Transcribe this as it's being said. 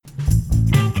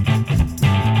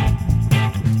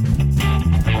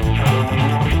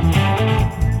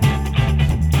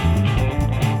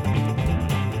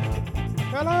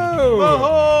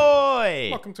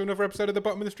welcome to another episode of the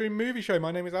Bottom of the Stream Movie Show.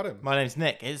 My name is Adam. My name's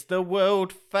Nick. It's the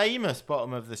world famous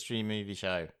Bottom of the Stream Movie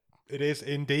Show. It is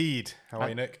indeed. How are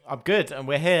you, Nick? I'm good, and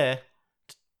we're here.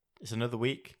 It's another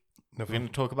week. We're going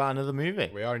to talk about another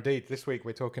movie. We are indeed. This week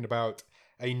we're talking about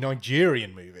a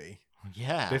Nigerian movie.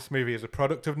 Yeah. This movie is a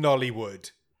product of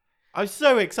Nollywood. I'm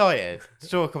so excited to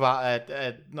talk about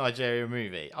a Nigerian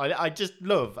movie. I just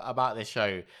love about this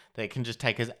show that it can just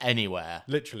take us anywhere.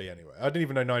 Literally anywhere. I didn't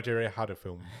even know Nigeria had a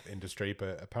film industry,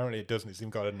 but apparently it doesn't. It's even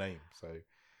got a name. So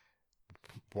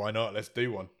why not? Let's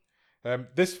do one.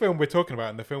 This film we're talking about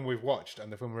and the film we've watched and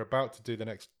the film we're about to do the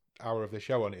next hour of the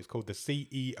show on is called The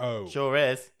CEO. Sure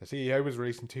is. The CEO was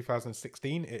released in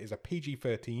 2016. It is a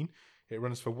PG-13. It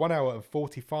runs for 1 hour and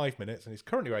 45 minutes and is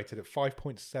currently rated at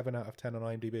 5.7 out of 10 on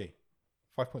IMDb.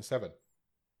 5.7.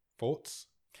 Thoughts?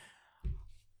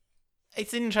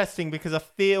 It's interesting because I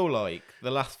feel like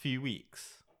the last few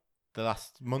weeks, the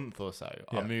last month or so,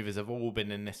 our movies have all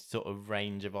been in this sort of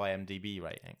range of IMDb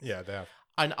rating. Yeah, they have.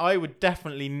 And I would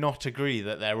definitely not agree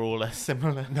that they're all a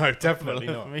similar No, definitely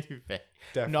similar not. movie.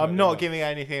 Definitely No, I'm not giving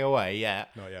anything away yet.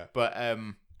 Not yet. But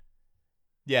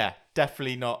yeah,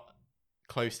 definitely not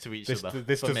close to each other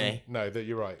This for doesn't. me. No,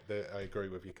 you're right. I agree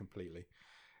with you completely.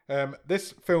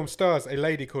 This film stars a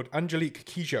lady called Angelique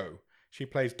Kidjo. She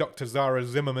plays Dr. Zara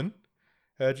Zimmerman.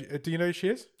 Do you know who she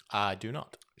is? I do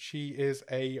not. She is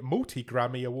a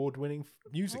multi-Grammy award-winning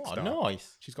music star.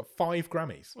 Nice. She's got 5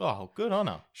 Grammys. Oh, good on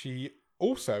her. She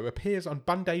also appears on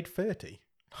Band-Aid 30.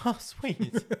 Oh,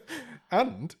 sweet.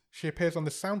 And she appears on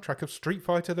the soundtrack of Street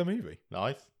Fighter the movie.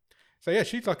 Nice. So yeah,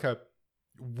 she's like a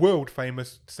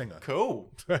world-famous singer.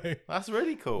 Cool. So, That's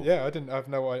really cool. yeah,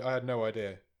 I had no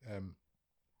idea.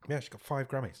 Yeah, she got 5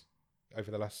 Grammys over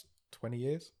the last 20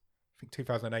 years. I think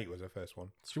 2008 was her first one.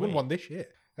 She won Sweet. one this year.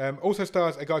 Also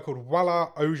stars a guy called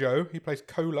Wala Ojo. He plays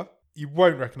Cola. You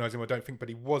won't recognise him, I don't think, but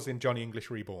he was in Johnny English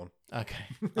Reborn. Okay.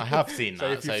 I have seen So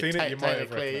that. if you've seen it, you might have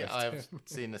technically, recognised I've him.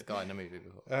 seen this guy in a movie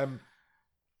before.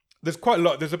 There's quite a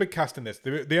lot. There's a big cast in this.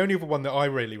 The only other one that I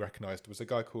really recognised was a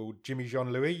guy called Jimmy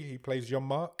Jean-Louis. He plays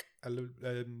Jean-Marc,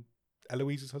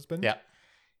 Eloise's husband. Yeah.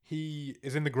 He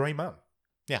is in The Grey Man.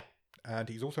 Yeah. And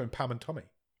he's also in Pam and Tommy.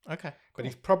 Okay. But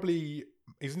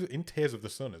he's in Tears of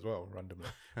the Sun as well, randomly.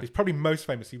 He's probably most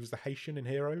famous. He was the Haitian in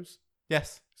Heroes.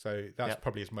 Yes. So that's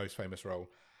probably his most famous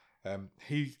role.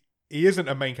 He isn't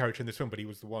a main character in this film, but he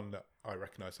was the one that I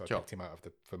recognised, so I picked him out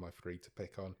for my 3 to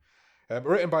pick on.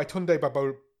 Written by Tunde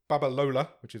Babalola,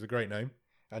 which is a great name,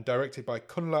 and directed by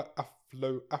Kunla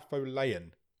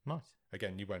Afolayan. Nice.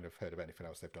 Again, you won't have heard of anything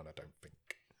else they've done, I don't think.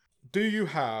 Do you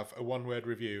have a one-word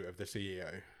review of the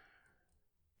CEO?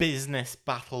 Business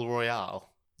Battle Royale.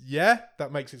 Yeah,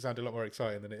 that makes it sound a lot more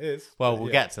exciting than it is. Well,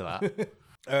 we'll get to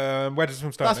that. Where does this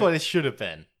film start? That's what it should have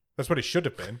been. That's what it should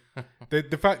have been.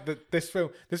 The fact that this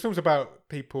film's about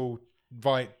people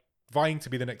vying to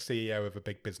be the next CEO of a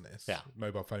big business,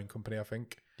 mobile phone company, I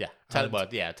think. Yeah,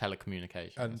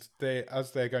 telecommunications. And as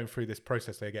they're going through this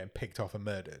process, they're getting picked off and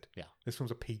murdered. Yeah, this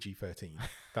film's a PG-13.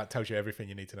 That tells you everything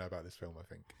you need to know about this film, I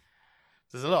think.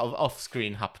 There's a lot of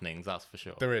off-screen happenings, that's for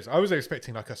sure. There is. I was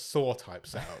expecting like a Saw type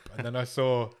setup, and then I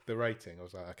saw the rating. I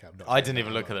was like, okay, I'm not. I didn't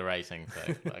even look at the rating, so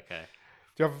okay.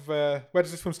 Do you have? Where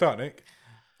does this film start, Nick?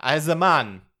 As a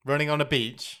man running on a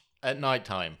beach at night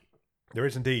time. There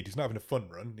is indeed. He's not having a fun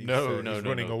run. He's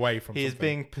running no. away from. He is something.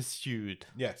 being pursued.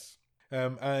 Yes.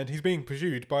 And he's being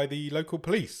pursued by the local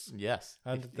police. Yes.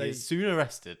 And he's soon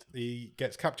arrested. He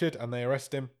gets captured and they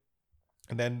arrest him.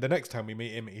 And then the next time we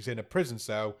meet him, he's in a prison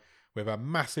cell with a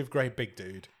massive, great big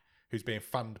dude who's being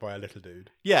fanned by a little dude.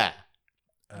 Yeah.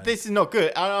 This is not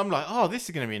good. I'm like, oh, this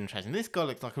is going to be interesting. This guy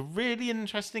looks like a really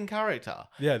interesting character.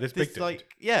 Yeah, this big dude. Like,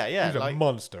 yeah. He's a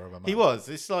monster of a man. He was.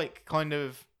 It's like kind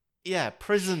of,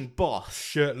 prison boss.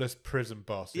 Shirtless prison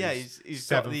boss. Yeah, he's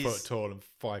 7 got foot tall and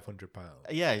 500 pounds.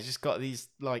 Yeah, he's just got these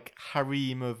like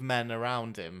harem of men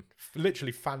around him.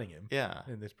 Literally fanning him. Yeah.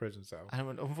 In this prison cell.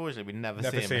 And unfortunately, we never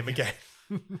see him again.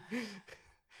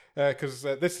 Because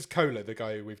this is Cola, the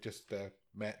guy who we've just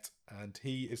met, and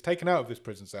he is taken out of this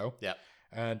prison cell. Yeah.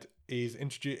 And is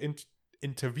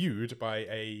interviewed by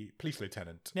a police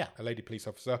lieutenant. Yeah. A lady police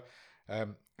officer.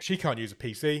 She can't use a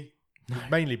PC,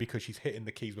 mainly because she's hitting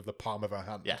the keys with the palm of her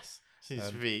hand. Yes. She's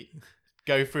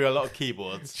go through a lot of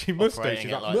keyboards. She must do.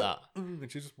 She's like that. And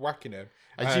she's just whacking him.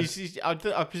 And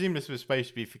I presume this was supposed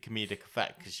to be for comedic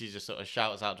effect because she just sort of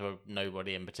shouts out to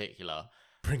nobody in particular.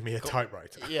 Bring me a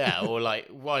typewriter. Yeah, or like,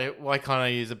 why can't I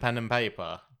use a pen and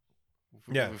paper?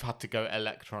 Yeah. We've had to go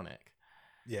electronic.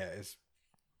 Yeah,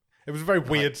 it was a very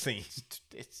weird scene.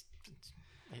 It's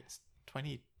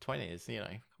 2020s,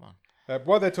 come on.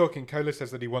 While they're talking, Cola says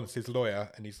that he wants his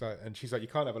lawyer, and she's like, "You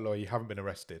can't have a lawyer. You haven't been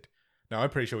arrested." Now, I'm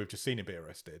pretty sure we've just seen him be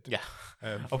arrested. Yeah.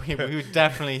 We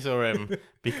definitely saw him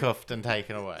be cuffed and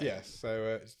taken away. Yes,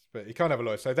 so but he can't have a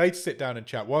lawyer. So they sit down and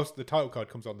chat whilst the title card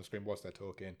comes on the screen whilst they're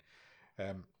talking.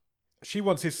 She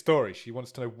wants his story. She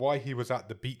wants to know why he was at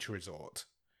the beach resort.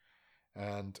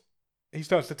 And he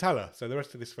starts to tell her. So the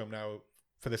rest of this film now,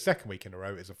 for the second week in a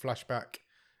row, is a flashback.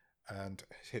 And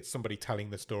it's somebody telling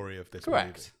the story of this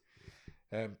Correct.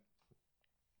 movie.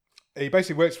 He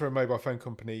basically works for a mobile phone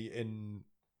company in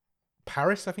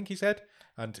Paris, I think he said.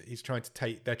 And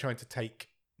they're trying to take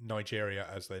Nigeria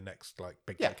as their next like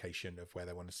big location of where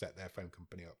they want to set their phone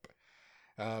company up.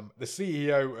 The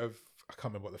CEO of, I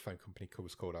can't remember what the phone company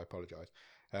was called, I apologise.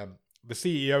 The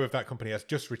CEO of that company has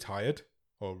just retired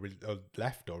or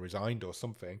left or resigned or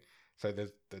something. So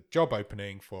there's the job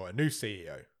opening for a new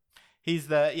CEO. He's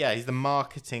the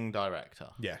marketing director.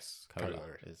 Yes, Kola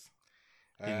is.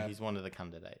 He's one of the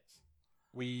candidates.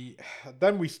 We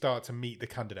start to meet the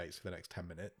candidates for the next 10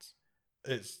 minutes.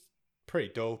 It's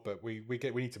pretty dull, but we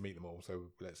need to meet them all, so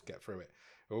let's get through it.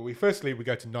 Well, we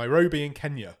go to Nairobi in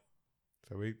Kenya.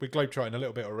 So we're globetrotting a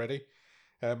little bit already.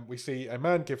 We see a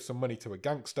man give some money to a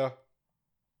gangster,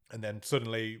 and then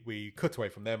suddenly we cut away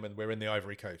from them and we're in the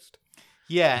Ivory Coast.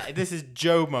 Yeah, this is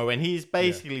Jomo, and he's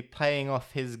basically paying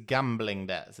off his gambling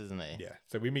debts, isn't he? Yeah,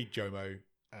 so we meet Jomo,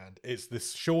 and it's the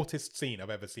shortest scene I've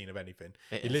ever seen of anything.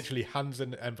 He literally hands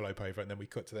an envelope over, and then we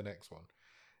cut to the next one.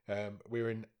 We're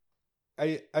in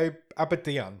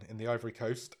Abidjan in the Ivory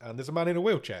Coast, and there's a man in a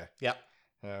wheelchair. Yeah.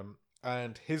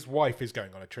 And his wife is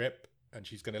going on a trip, and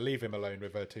she's going to leave him alone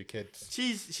with her 2 kids.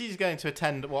 She's going to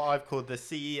attend what I've called the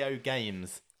CEO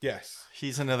Games. Yes.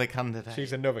 She's another candidate.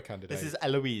 She's another candidate. This is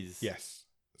Eloise. Yes.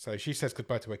 So she says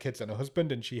goodbye to her kids and her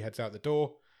husband, and she heads out the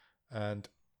door, and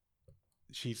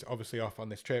she's obviously off on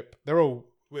this trip. They're all,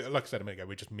 like I said a minute ago,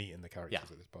 we're just meeting the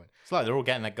characters at this point. It's like they're all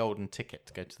getting a golden ticket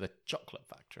to go to the chocolate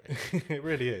factory. It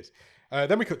really is.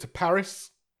 Then we cut to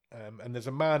Paris, and there's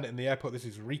a man in the airport. This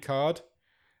is Ricard.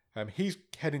 He's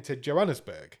heading to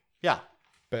Johannesburg. Yeah.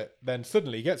 But then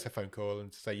suddenly he gets a phone call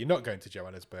and say, you're not going to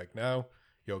Johannesburg now.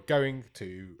 You're going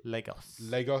to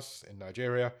Lagos in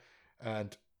Nigeria,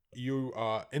 and you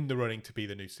are in the running to be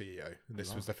the new CEO. And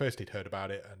this was the first he'd heard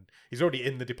about it, and he's already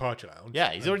in the departure lounge.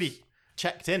 Yeah, he's already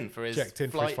checked in for his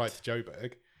flight to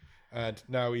Joburg, and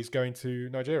now he's going to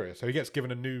Nigeria. So he gets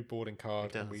given a new boarding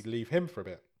card, and we leave him for a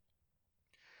bit.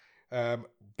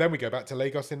 Then we go back to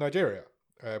Lagos in Nigeria.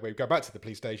 We go back to the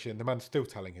police station. The man's still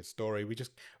telling his story.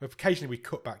 Occasionally we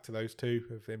cut back to those two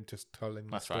of him just telling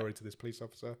the story to this police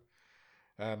officer.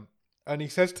 And he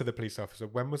says to the police officer,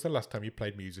 when was the last time you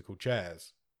played musical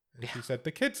chairs? And she said,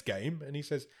 the kids' game. And he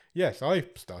says, yes, I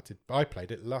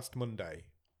played it last Monday.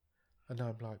 And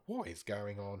I'm like, what is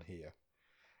going on here?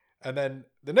 And then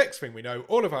the next thing we know,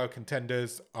 all of our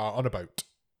contenders are on a boat.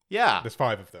 Yeah. There's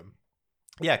 5 of them.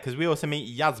 Yeah, because we also meet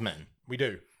Yasmin. We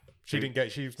do.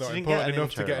 She's not important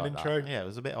enough to get an intro. Yeah, it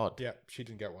was a bit odd. Yeah, she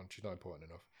didn't get one. She's not important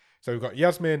enough. So we've got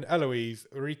Yasmin, Eloise,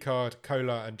 Ricard,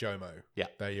 Kola, and Jomo. Yeah.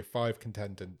 They're your 5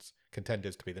 contenders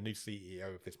to be the new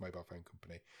CEO of this mobile phone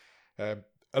company.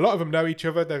 A lot of them know each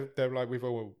other. They're like, we've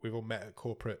all met at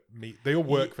corporate meet. They all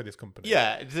work for this company.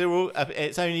 Yeah, they're all.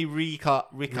 It's only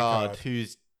Ricard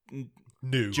who's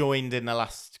new, joined in the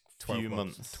last 12 few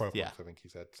months. 12 months, I think he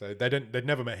said. So they'd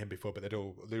never met him before, but they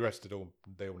all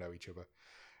know each other.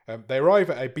 They arrive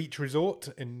at a beach resort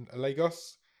in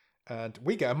Lagos, and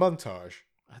we get a montage.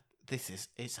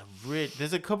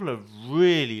 There's a couple of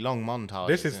really long montages.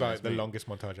 This is like the longest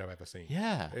montage I've ever seen.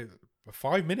 Yeah.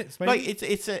 5 minutes, maybe. Like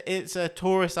it's a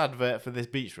tourist advert for this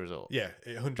beach resort. Yeah,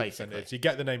 it 100% is. You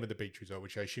get the name of the beach resort,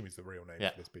 which I assume is the real name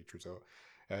for this beach resort.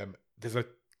 There's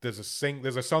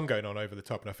a song going on over the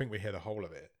top, and I think we hear the whole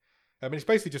of it. It's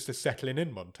basically just a settling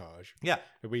in montage. Yeah.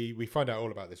 We find out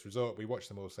all about this resort. We watch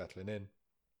them all settling in,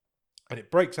 and it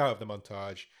breaks out of the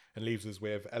montage and leaves us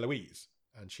with Eloise,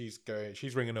 and she's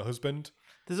ringing her husband.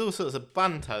 There's all sorts of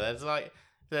banter.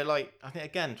 They're like, I think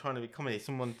again, trying to be comedy.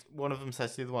 One of them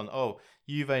says to the other one, "Oh,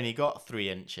 you've only got 3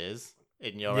 inches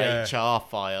in your HR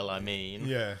file." I mean,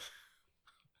 yeah,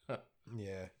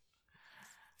 yeah.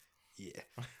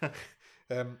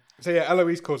 So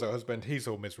Eloise calls her husband. He's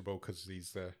all miserable because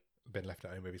he's been left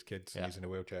at home with his kids. And he's in a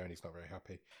wheelchair and he's not very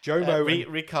happy. Jomo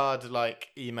Ricard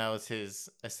emails his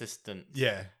assistant.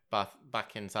 Yeah.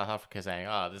 Back in South Africa saying,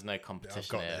 there's no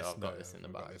competition here. I've got this in the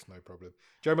bag. It's no problem.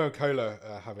 Jomo and Kola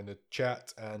are having a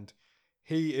chat, and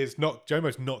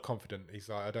Jomo's not confident. He's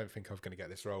like, I don't think I'm going to get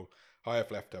this role. I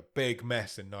have left a big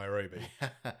mess in Nairobi.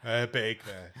 A big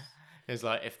mess. He's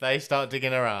like, if they start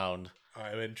digging around, I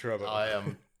am in trouble. I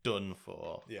am done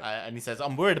for. Yeah. And he says,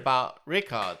 I'm worried about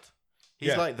Ricard.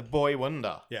 He's like the boy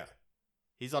wonder. Yeah.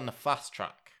 He's on the fast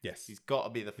track. Yes. He's got to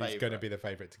be the favourite. He's going to be the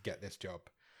favourite to get this job.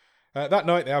 That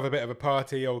night, they have a bit of a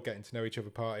party, all getting to know each other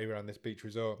party around this beach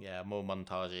resort. Yeah, more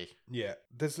montagey. Yeah,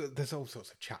 there's all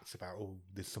sorts of chats about,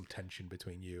 there's some tension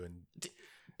between you and...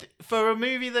 For a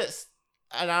movie that's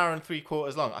an hour and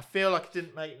 3/4 long, I feel like I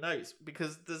didn't make notes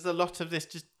because there's a lot of this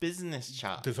just business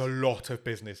chat. There's a lot of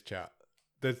business chat.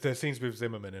 There's scenes with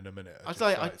Zimmerman in a minute. I was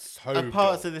like, at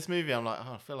parts of this movie, I'm like,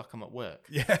 I feel like I'm at work.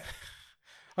 Yeah.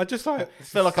 I just like... I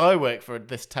feel like I work for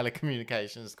this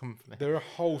telecommunications company. There are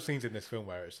whole scenes in this film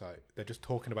where it's like, they're just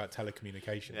talking about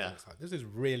telecommunications. Yeah. And it's like, this is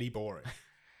really boring.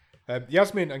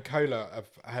 Yasmin and Kola have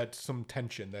had some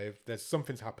tension. There's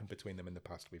something's happened between them in the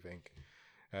past, we think.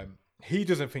 He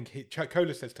doesn't think...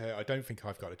 Kola says to her, I don't think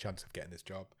I've got a chance of getting this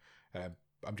job.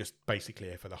 I'm just basically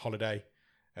here for the holiday.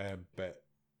 But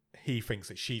he thinks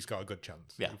that she's got a good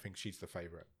chance. Yeah. He thinks she's the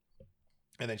favourite.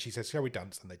 And then she says, shall we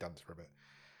dance? And they dance for a bit.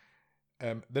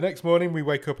 The next morning, we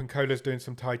wake up and Kola's doing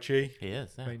some Tai Chi. He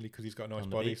is, yeah. Mainly because he's got a nice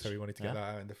body, so he wanted to get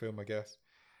that out in the film, I guess.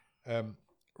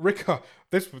 Rickard,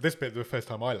 this bit was the first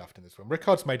time I laughed in this film.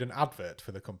 Rickard's made an advert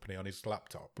for the company on his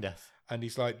laptop. Yes. And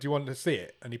he's like, do you want to see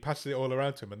it? And he passes it all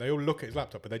around to him, and they all look at his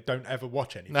laptop, but they don't ever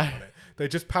watch anything on it. They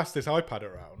just pass this iPad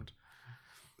around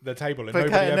the table, and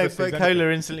nobody ever sees anything. Kola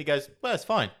instantly goes, well, it's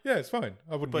fine. Yeah, it's fine.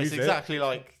 I wouldn't but use it. But it's exactly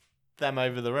like them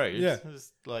over the road. Yeah.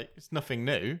 It's like, it's nothing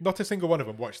new. Not a single one of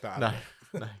them watched that. No.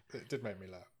 It did make me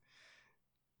laugh.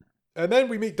 And then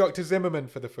we meet Dr. Zimmerman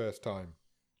for the first time.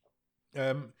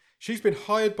 She's been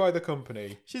hired by the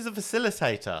company. She's a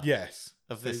facilitator. Yes.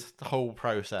 Of this whole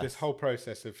process. This whole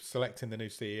process of selecting the new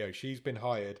CEO. She's been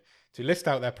hired to list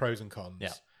out their pros and cons.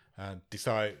 Yeah. And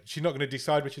decide. She's not going to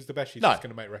decide which is the best. She's just going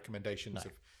to make recommendations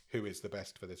of who is the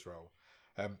best for this role.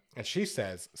 And she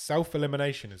says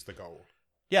self-elimination is the goal.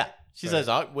 Yeah. She says,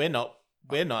 we're not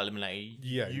eliminating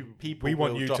you people. We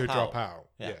want you to drop out.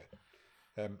 Yeah.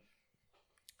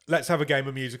 Let's have a game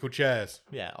of musical chairs.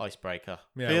 Yeah, icebreaker.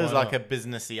 Yeah, feels like a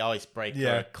businessy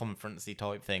icebreaker, a conferencey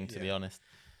type thing, to be honest.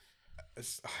 I'm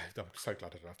so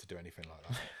glad I don't have to do anything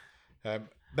like that.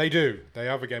 They do. They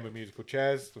have a game of musical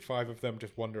chairs. The 5 of them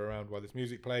just wander around while this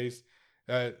music plays.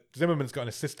 Zimmerman's got an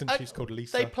assistant. She's called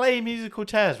Lisa. They play musical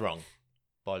chairs wrong,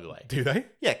 by the way. Do they?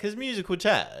 Yeah, because musical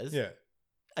chairs... Yeah.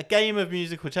 A game of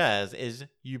musical chairs is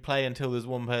you play until there's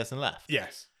one person left.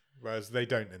 Yes. Whereas they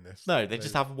don't in this. No, they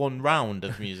just have one round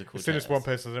of musical chairs. As soon as one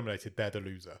person's eliminated, they're the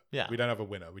loser. Yeah. We don't have a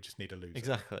winner. We just need a loser.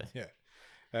 Exactly. Yeah.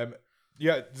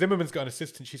 Zimmerman's got an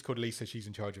assistant. She's called Lisa. She's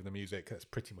in charge of the music. That's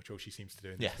pretty much all she seems to do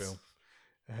in this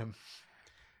film.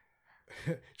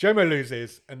 Jomo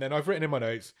loses, and then I've written in my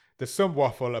notes, there's some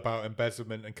waffle about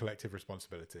embezzlement and collective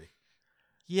responsibility.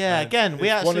 Yeah, again, we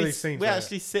actually scenes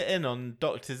sit in on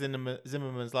Dr.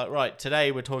 Zimmerman's like, right,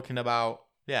 today we're talking about,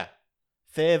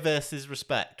 fear versus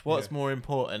respect. What's more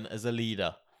important as a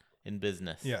leader in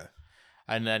business? Yeah.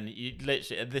 And then you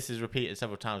literally, this is repeated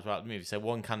several times throughout the movie. So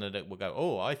one candidate will go,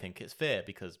 oh, I think it's fear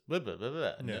because blah, blah, blah,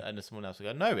 blah. And then someone else will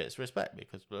go, no, it's respect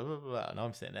because blah, blah, blah. And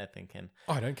I'm sitting there thinking,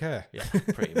 I don't care. Yeah,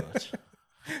 pretty much.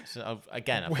 So I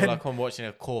feel like I'm watching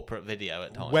a corporate video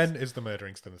at times. When is the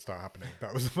murdering going to start happening?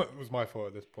 That was my thought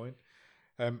at this point.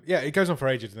 It goes on for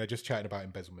ages, and they're just chatting about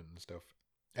embezzlement and stuff.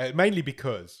 Mainly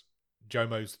because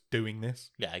Jomo's doing this.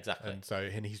 Yeah, exactly.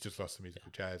 And he's just lost the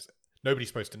musical chairs. Nobody's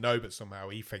supposed to know, but somehow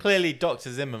he thinks... Clearly,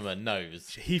 Dr. Zimmerman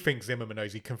knows. He thinks Zimmerman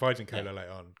knows. He confides in Kola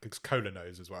later on, because Kola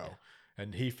knows as well. Yeah.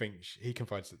 And he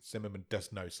confides that Zimmerman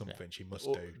does know something she must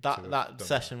do. That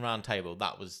session round table,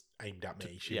 that was... aimed at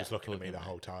me. She was looking at me the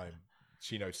whole time.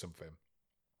 She knows something.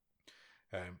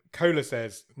 Kola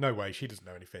says, no way, she doesn't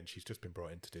know anything. She's just been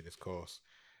brought in to do this course.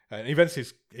 And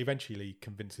eventually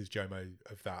convinces Jomo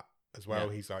of that as well.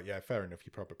 Yeah. He's like, yeah, fair enough,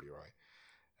 you're probably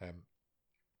right.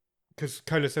 Because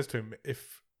Kola says to him,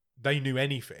 if they knew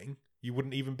anything, you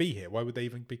wouldn't even be here. Why would they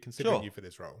even be considering you for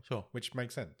this role? Sure. Which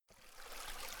makes sense.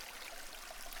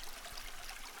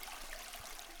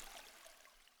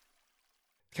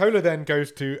 Kola then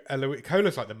goes to Eloise.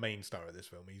 Kola's like the main star of this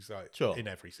film. He's like in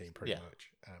every scene pretty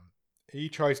much. He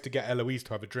tries to get Eloise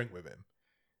to have a drink with him.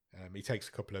 He takes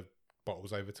a couple of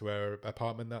bottles over to her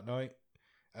apartment that night.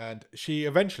 And she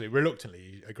eventually,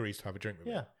 reluctantly, agrees to have a drink with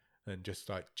him. And just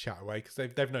like chat away because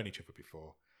they've known each other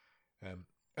before.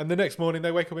 And the next morning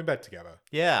they wake up in bed together.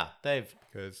 Yeah, they've...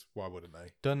 Because why wouldn't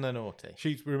they? Done the naughty.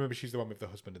 She's the one with the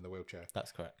husband in the wheelchair.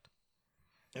 That's correct.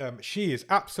 She is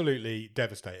absolutely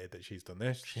devastated that she's done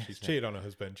this. She's cheated on her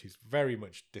husband. She's very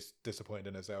much disappointed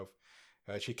in herself.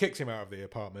 She kicks him out of the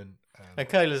apartment. And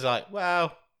Kola's like,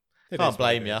 well, can't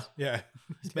blame you. Yeah.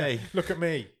 It's me. Look at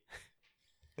me.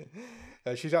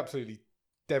 She's absolutely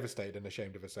devastated and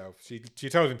ashamed of herself. She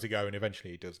tells him to go, and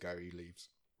eventually he does go. He leaves.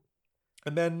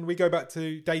 And then we go back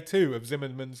to day 2 of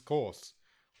Zimmerman's course.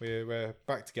 We're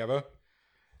back together.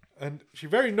 And she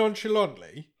very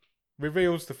nonchalantly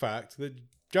reveals the fact that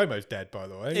Jomo's dead, by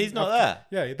the way. He's not there.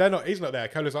 Yeah, he's not there.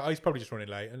 Cola's like, oh, he's probably just running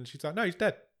late. And she's like, no, he's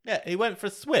dead. Yeah, he went for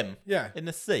a swim Yeah. in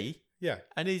the sea. Yeah.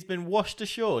 And he's been washed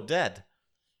ashore dead.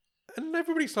 And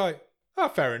everybody's like, oh,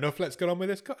 fair enough, let's get on with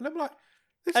this. And I'm like,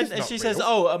 this is And not she real. says,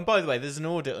 oh, and by the way, there's an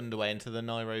audit underway into the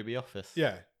Nairobi office.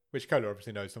 Yeah, which Kola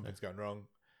obviously knows something's going wrong.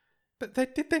 But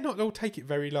did they not all take it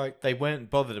very like... They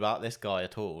weren't bothered about this guy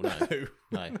at all, no.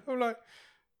 No. I'm like,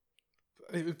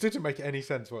 it didn't make any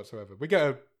sense whatsoever. We get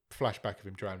a flashback of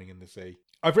him drowning in the sea.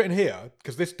 I've written here,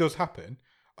 because this does happen,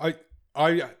 I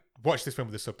watched this film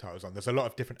with the subtitles on. There's a lot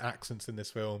of different accents in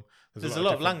this film. There's a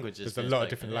lot of languages. There's a lot of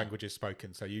different languages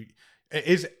spoken. So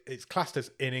it's classed as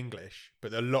in English,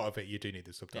 but a lot of it you do need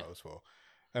the subtitles for.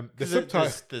 The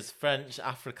subtitles, there's French,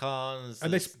 Afrikaans,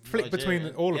 and they flick between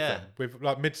all of them with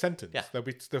like mid-sentence. Yeah.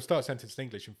 They'll start a sentence in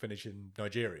English and finish in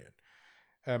Nigerian.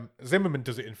 Zimmerman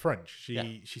does it in French.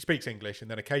 She speaks English and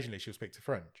then occasionally she'll speak to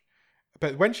French.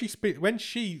 But when she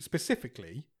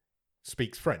specifically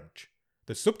speaks French,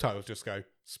 the subtitles just go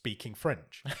speaking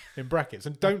French in brackets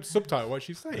and don't subtitle what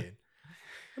she's saying.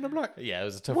 And I'm like, yeah, it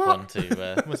was a tough one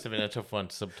to. Must have been a tough one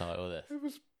to subtitle this. It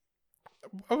was.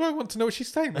 I want to know what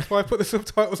she's saying. That's why I put the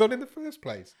subtitles on in the first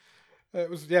place. It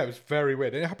was very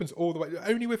weird. And it happens all the way,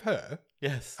 only with her.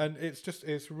 Yes. And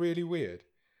it's really weird.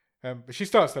 But she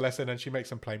starts the lesson and she makes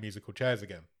them play musical chairs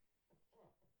again.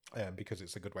 Because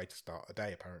it's a good way to start a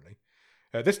day, apparently.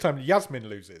 This time, Yasmin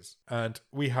loses. And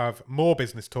we have more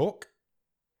business talk.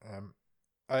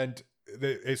 And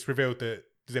it's revealed that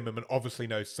Zimmerman obviously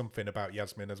knows something about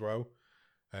Yasmin as well.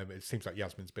 It seems like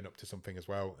Yasmin's been up to something as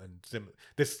well. And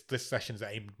this session's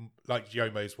aimed, like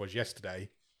Jomo's was yesterday,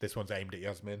 this one's aimed at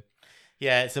Yasmin.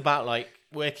 Yeah, it's about like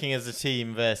working as a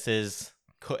team versus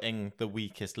cutting the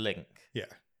weakest link. Yeah.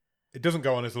 It doesn't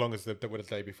go on as long as the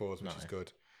day before, which is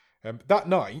good. That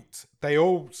night, they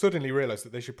all suddenly realise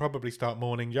that they should probably start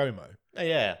mourning Jomo.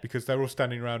 Yeah. Because they're all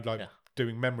standing around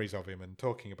doing memories of him and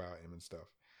talking about him and stuff.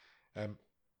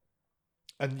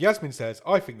 And Yasmin says,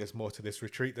 I think there's more to this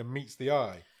retreat than meets the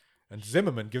eye. And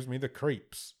Zimmerman gives me the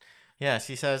creeps. Yeah,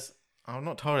 she says, I've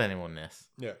not told anyone this.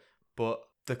 Yeah. But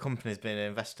the company's been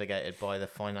investigated by the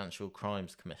Financial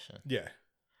Crimes Commission. Yeah.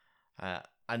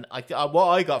 And what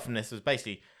I got from this was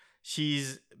basically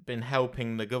she's been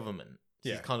helping the government.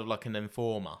 She's kind of like an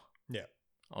informer. Yeah.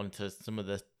 Onto some of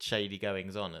the shady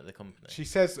goings on at the company. She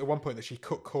says at one point that she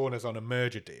cut corners on a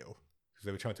merger deal because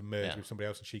they were trying to merge with somebody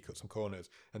else and she cut some corners.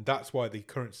 And that's why the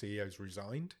current CEO's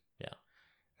resigned.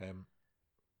 Yeah.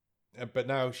 But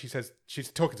now she says she's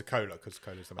talking to Kola because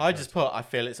Kola's the main I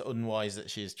feel it's unwise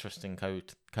that she's trusting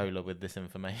Kola with this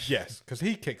information. Yes, because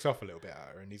he kicks off a little bit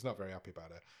at her and he's not very happy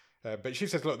about her. But she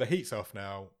says, look, the heat's off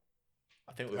now.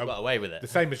 I think we've got away with it. The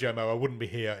same as Jomo, I wouldn't be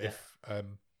here if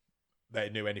they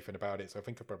knew anything about it. So I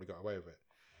think I probably got away with it.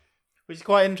 Which is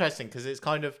quite interesting because it's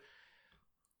kind of,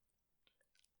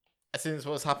 since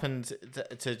what's happened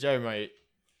to Jomo,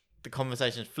 the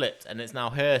conversation's flipped and it's now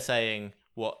her saying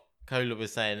what Kola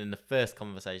was saying in the first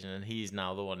conversation and he's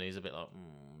now the one who's a bit like,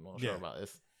 I'm not sure about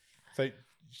this.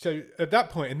 So at that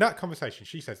point in that conversation,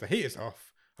 she says the heat is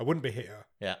off. I wouldn't be here.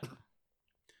 Yeah.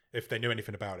 If they knew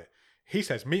anything about it. He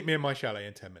says, meet me in my chalet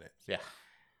in 10 minutes. Yeah.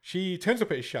 She turns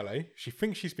up at his chalet. She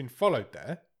thinks she's been followed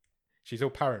there. She's all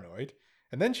paranoid.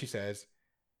 And then she says,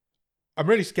 I'm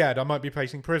really scared I might be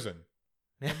facing prison.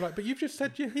 I'm like, but you've just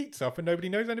said your heat's off and nobody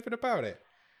knows anything about it.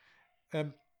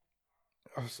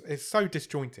 It's so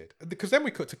disjointed. Because then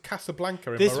we cut to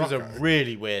Casablanca in Morocco. This was a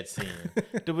really weird scene.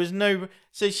 There was no...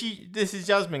 So this is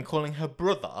Yasmin calling her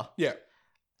brother. Yeah.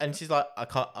 And she's like,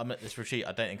 I'm at this retreat.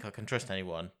 I don't think I can trust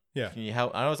anyone. Yeah. Can you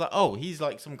help? And I was like, oh, he's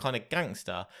like some kind of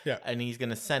gangster. Yeah. And he's going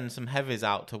to send some heavies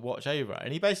out to watch over her.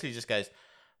 And he basically just goes,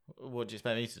 what do you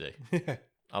expect me to do? Yeah.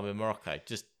 I'm in Morocco.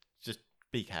 Just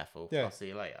be careful. Yeah. I'll see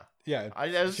you later. Yeah.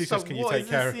 She says, can you take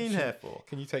care of here for?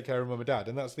 Can you take care of mum and dad?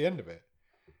 And that's the end of it.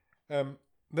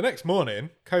 The next morning,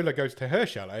 Kola goes to her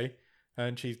chalet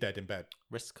and she's dead in bed.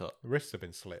 Wrist cut. Wrists have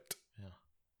been slit. Yeah.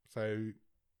 So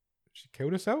she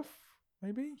killed herself,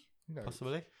 maybe? No.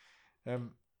 Possibly.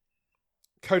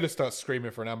 Kola starts screaming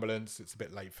for an ambulance. It's a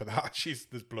bit late for that.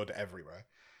 There's blood everywhere.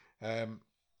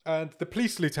 And the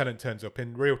police lieutenant turns up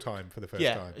in real time for the first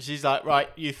time. She's like, right,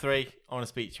 you three, I want to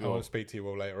speak to you all. I want to speak to you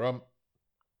all later on.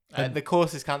 And the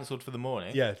course is cancelled for the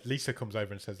morning. Yeah, Lisa comes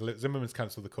over and says, Zimmerman's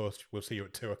cancelled the course. We'll see you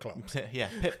at 2:00. Yeah,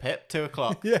 pip,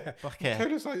 2:00. Yeah. Fuck yeah.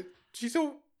 Kola's like,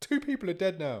 two people are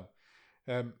dead now.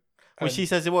 Well, she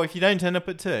says, well, if you don't turn up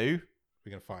at 2, we're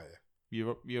going to fire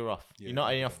you. You're off. You're not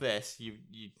only off this,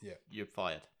 you're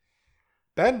fired.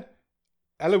 Then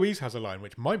Eloise has a line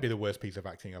which might be the worst piece of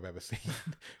acting I've ever seen,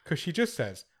 because she just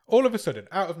says, all of a sudden,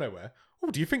 out of nowhere,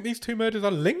 "Oh, do you think these two murders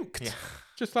are linked?" Yeah.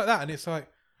 Just like that, and it's like,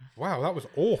 wow, that was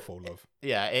awful, love.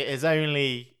 Yeah, it is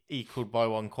only equaled by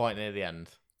one quite near the end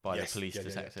by Yes, the police yeah,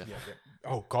 detective. yeah.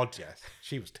 Oh God, yes,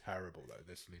 she was terrible though.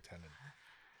 This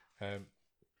lieutenant.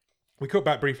 We cut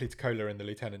back briefly to Kola and the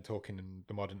lieutenant talking in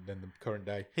the current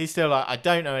day. He's still like, I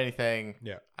don't know anything.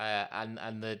 Yeah.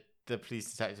 And the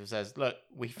police detective says, look,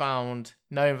 we found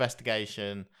no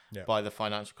investigation by the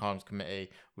Financial Crimes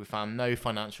Committee. We found no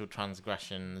financial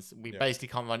transgressions. We basically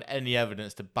can't find any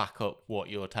evidence to back up what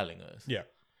you're telling us. Yeah.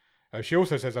 She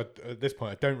also says, at this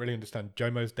point, I don't really understand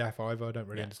Jomo's death either. I don't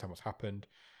really understand what's happened.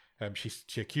 She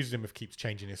accuses him of keeps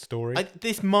changing his story.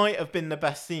 This might have been the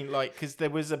best scene, like, because there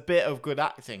was a bit of good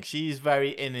acting. She's very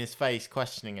in his face,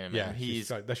 questioning him. Yeah, and he's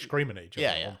like, they're screaming at each other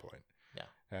at one point.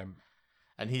 Yeah.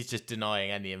 And he's just denying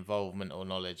any involvement or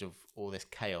knowledge of all this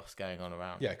chaos going on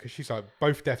around. Yeah, because she's like,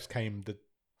 both deaths came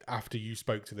after you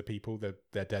spoke to the people.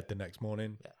 They're dead the next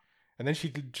morning. Yeah. And then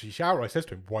she outright says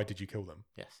to him, "Why did you kill them?"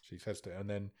 Yes. She says to him, and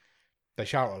then they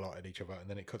shout a lot at each other, and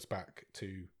then it cuts back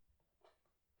to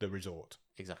the resort.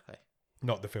 Exactly.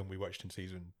 Not the film we watched in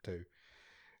season 2,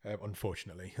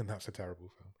 unfortunately, and that's a terrible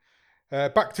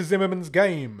film. Back to Zimmerman's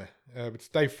game. It's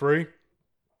day 3.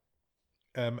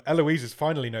 Eloise has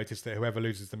finally noticed that whoever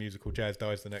loses the musical chairs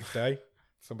dies the next day.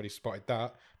 Somebody spotted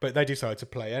that, but they decide to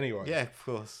play anyway. Yeah, of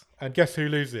course. And guess who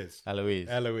loses? Eloise.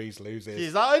 Eloise loses.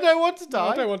 She's like, I don't want to die.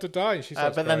 I don't want to die. And she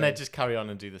starts but then crying. they just carry on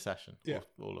and do the session. Yeah.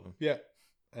 All of them. Yeah.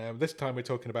 This time we're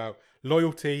talking about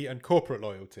loyalty and corporate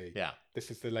loyalty. Yeah. This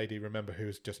is the lady, remember, who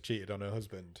has just cheated on her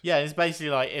husband. Yeah, it's basically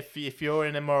like, if you're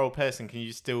an immoral person, can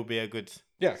you still be a good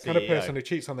Yeah, CEO? can a person who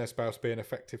cheats on their spouse be an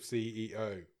effective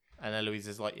CEO? And Eloise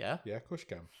is like, yeah. Yeah, of course you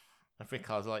can. And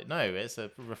Rickard's like, no, it's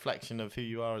a reflection of who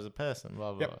you are as a person.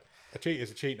 Blah, blah, Yep. blah. A cheat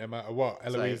is a cheat no matter what.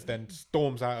 Eloise then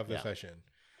storms out of the Yeah. session.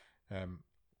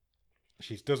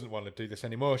 She doesn't want to do this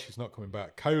anymore. She's not coming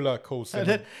back. Kola calls And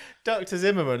him. then Dr.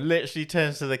 Zimmerman literally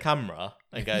turns to the camera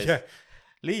and goes, Yeah.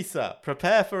 Lisa,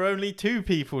 prepare for only 2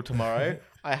 people tomorrow.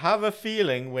 I have a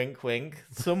feeling, wink, wink,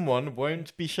 someone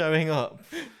won't be showing up.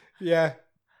 Yeah,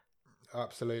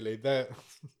 absolutely.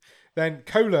 Then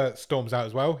Kola storms out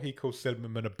as well. He calls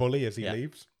Zimmerman a bully as he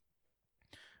leaves.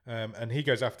 And he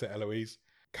goes after Eloise.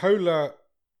 Kola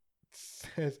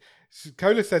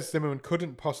says Zimmerman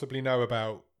couldn't possibly know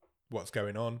about what's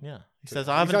going on. Yeah. He says,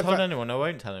 I haven't told anyone. I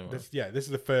won't tell anyone. This is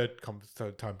the third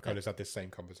time Kola's had this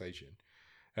same conversation.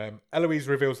 Eloise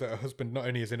reveals that her husband not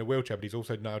only is in a wheelchair, but he's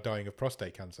also now dying of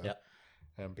prostate cancer.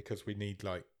 Yeah. Because we need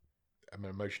like an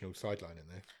emotional sideline in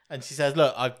there. And she says,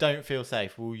 look, I don't feel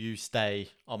safe. Will you stay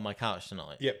on my couch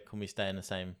tonight? Yep. Can we stay in the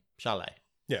same chalet?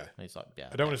 Yeah. And he's like, yeah.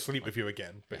 I don't want to sleep with you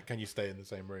again, but can you stay in the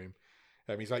same room?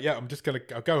 He's like, yeah,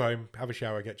 I'll go home, have a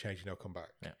shower, get changed, and I'll come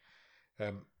back.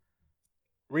 Yeah.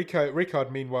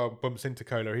 Ricard, meanwhile, bumps into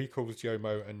Kola. He calls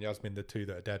Jomo and Yasmin, the 2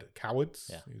 that are dead, cowards.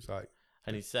 Yeah. He's like,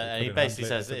 And he basically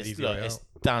says, it's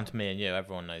down to me and you.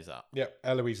 Everyone knows that. yeah,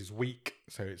 Eloise is weak,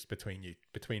 so it's between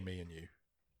me and you.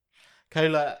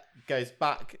 Kola goes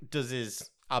back, does his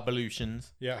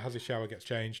ablutions. Yeah, has his shower, gets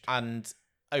changed. And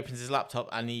opens his laptop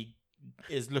and he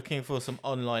is looking for some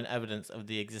online evidence of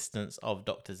the existence of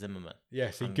Dr. Zimmerman.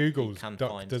 Yes, he And Googles can Dr.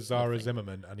 find Zara nothing.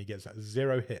 Zimmerman and he gets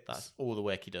 0 hits. That's all the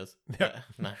work he does. Yeah.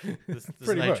 No, there's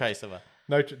Pretty no much. trace of her.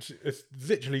 No, it's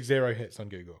literally 0 hits on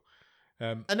Google.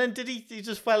 And then did he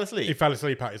just fell asleep? He fell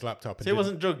asleep at his laptop. And So he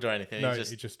wasn't drugged or anything? No,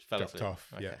 he just fell dropped asleep.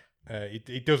 off. Okay. Yeah.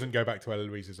 He doesn't go back to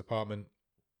Eloise's apartment.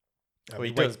 Well,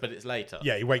 he does, but it's later.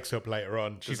 Yeah, he wakes up later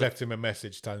on. She's left him a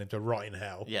message telling him to rot in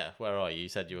hell. Yeah, where are you? You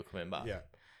said you were coming back. Yeah.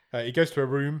 He goes to her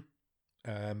room.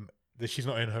 She's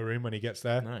not in her room when he gets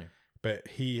there. No. But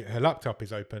her laptop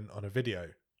is open on a video.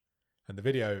 And the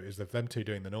video is of them 2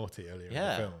 doing the naughty earlier in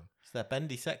the film. It's their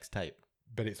bendy sex tape.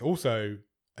 But it's also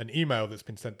an email that's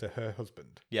been sent to her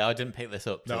husband. Yeah, I didn't pick this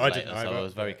up. No, till I later, didn't so either. I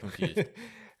was very confused.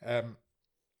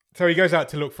 So he goes out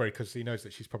to look for her because he knows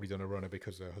that she's probably done a runner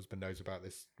because her husband knows about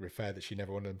this affair that she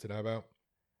never wanted him to know about.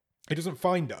 He doesn't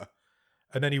find her.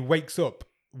 And then he wakes up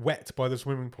wet by the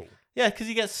swimming pool. Yeah, because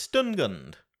he gets stun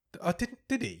gunned.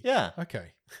 Did he? Yeah.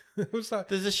 Okay. It was like,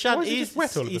 There's a shadow. why is he just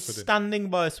wet all of a He's sudden? standing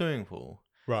by a swimming pool,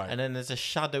 right. and then there's a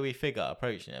shadowy figure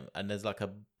approaching him, and there's like a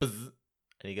buzz,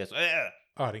 and he goes, "Ugh,"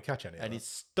 Oh, I didn't catch any of and that. he's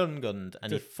stun gunned,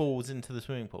 and he falls into the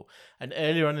swimming pool. And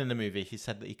earlier on in the movie, he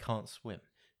said that he can't swim,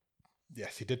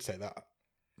 Yes, he did say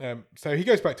that. So he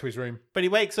goes back to his room. but he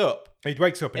wakes up He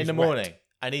wakes up and in the he's wet. morning.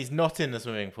 And he's not in the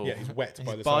swimming pool. Yeah, he's wet He's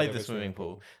by the by side of the the swimming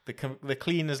swimming pool. The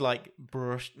cleaner's like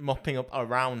mopping up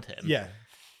around him. Yeah.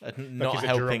 And not he's a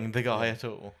helping drunk. the guy Yeah. at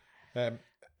all.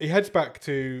 He heads back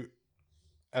to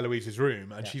Eloise's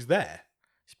room, and she's there.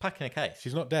 She's packing a case.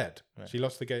 She's not dead. Right. She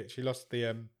lost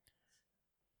the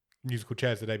musical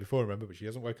chairs the day before, remember, but she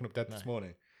hasn't woken up dead this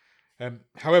morning.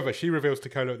 However, she reveals to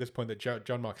Kola at this point that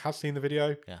John Mark has seen the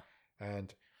video. Yeah.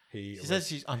 And she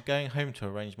says I'm going home to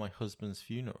arrange my husband's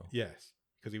funeral. Yes,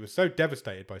 because he was so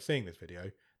devastated by seeing this video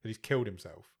that he's killed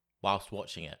himself. Whilst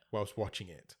watching it.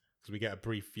 Because we get a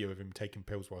brief view of him taking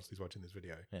pills whilst he's watching this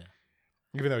video. Yeah.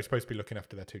 Even though he's supposed to be looking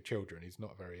after their 2 children, he's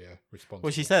not very responsible.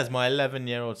 Well, she says, my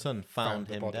 11-year-old son found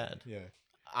him body. dead. Yeah.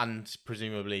 And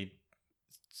presumably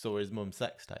saw his mum's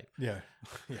sex tape. Yeah.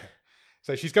 Yeah.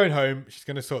 So she's going home. She's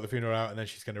going to sort the funeral out, and then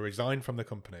she's going to resign from the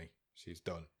company. She's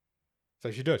done.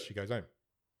 So she does. She goes home.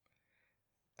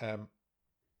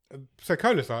 So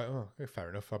Kola's like, oh, fair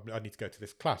enough. I need to go to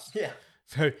this class. Yeah.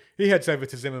 So he heads over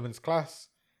to Zimmerman's class.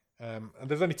 And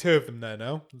there's only 2 of them there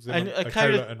now.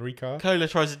 Kola and Ricard. Kola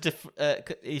tries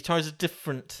a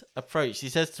different approach. He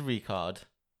says to Ricard,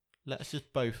 let's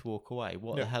just both walk away.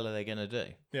 What the hell are they going to do?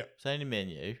 Yeah. It's only me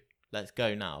and you. Let's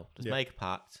go now. Just make a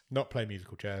pact. Not play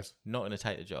musical chairs. Not going to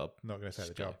take the job. Not going to take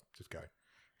the job. Just go.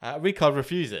 Ricard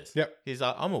refuses. Yep. He's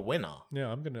like, I'm a winner.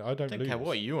 Yeah, I don't care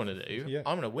what you want to do. Yeah.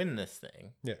 I'm going to win this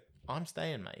thing. Yeah. I'm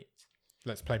staying, mate.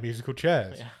 Let's play musical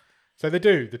chairs. Yeah. So they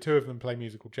do. The 2 of them play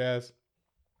musical chairs.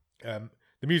 The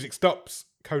music stops.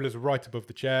 Kola's right above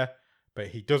the chair, but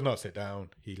he does not sit down.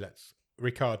 He lets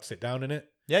Ricard sit down in it.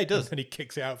 Yeah, he does. And he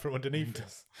kicks it out from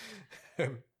underneath.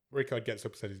 Ricard gets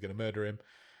up and says he's going to murder him.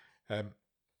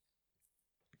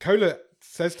 Kola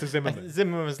says to Zimmerman...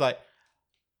 Zimmerman's like,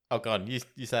 oh, go on. You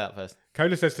say that first.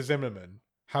 Kola says to Zimmerman,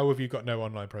 how have you got no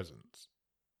online presence?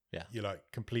 Yeah. You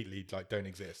completely don't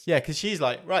exist. Yeah, because she's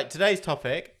like, right, today's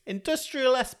topic,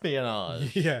 industrial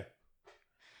espionage. Yeah.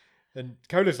 And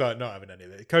Kola's not having any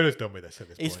of it. Kola's done with this at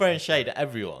this point. He's throwing shade at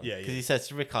everyone. Yeah. Because he says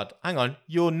to Ricard, hang on,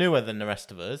 you're newer than the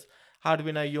rest of us. How do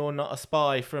we know you're not a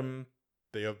spy from...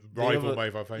 the rival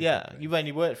mobile phone Yeah, company? you've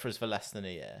only worked for us for less than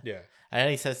a year. Yeah. And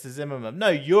then he says to Zimmerman, no,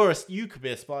 you could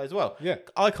be a spy as well. Yeah.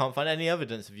 I can't find any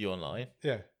evidence of you online.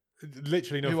 Yeah.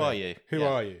 Literally nothing. Who are you? Who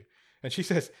are you? And she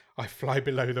says, I fly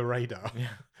below the radar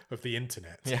of the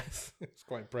internet. Yes. It's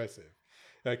quite impressive.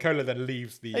 Kola then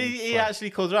leaves the... He actually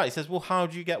calls her out. He says, well, how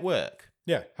do you get work?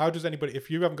 Yeah. How does anybody... If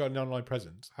you haven't got an online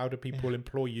presence, how do people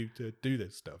employ you to do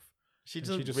this stuff? She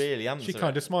doesn't really answer. She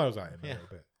kind of smiles at him a little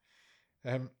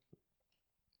bit.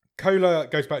 Kola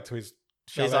goes back to his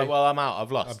chalet. He's like, well, I'm out.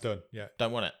 I've lost. I'm done. Yeah.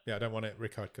 Don't want it. Yeah, I don't want it.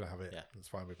 Ricard can have it. Yeah. That's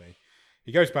fine with me.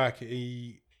 He goes back.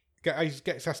 He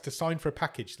gets asked to sign for a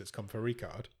package that's come for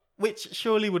Ricard. Which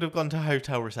surely would have gone to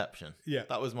hotel reception. Yeah.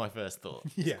 That was my first thought.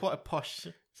 Yeah. It's quite a posh...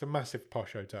 It's a massive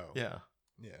posh hotel. Yeah.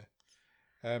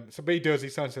 Yeah. But he does. He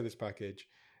signs for this package.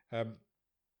 And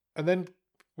then,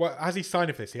 as he's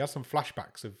signing for this, he has some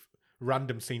flashbacks of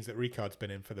random scenes that Ricard's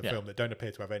been in for the film that don't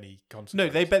appear to have any consequence. No,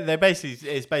 they basically...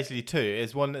 It's basically 2.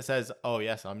 It's one that says, oh,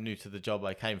 yes, I'm new to the job.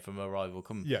 I came from a rival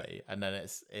company. Yeah. And then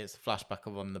it's a flashback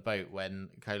of on the boat when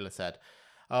Kola said...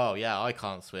 oh, yeah, I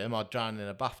can't swim. I'd drown in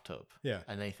a bathtub. Yeah.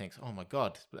 And then he thinks, oh, my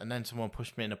God. And then someone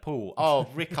pushed me in a pool. Oh,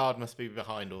 Ricard must be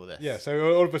behind all this. Yeah,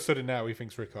 so all of a sudden now he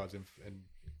thinks Ricard's in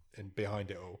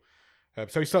behind it all.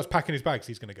 So he starts packing his bags.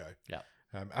 He's going to go. Yeah.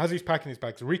 As he's packing his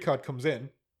bags, Ricard comes in.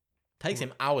 Takes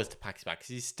him hours to pack his bags.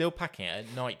 He's still packing it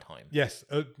at night time. Yes,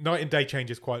 night and day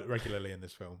changes quite regularly in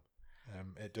this film.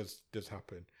 It does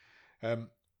happen.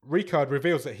 Ricard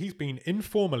reveals that he's been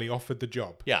informally offered the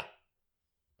job. Yeah.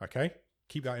 Okay?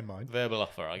 Keep that in mind. Verbal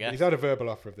offer, I guess. He's had a verbal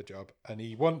offer of the job, and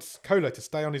he wants Kola to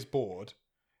stay on his board,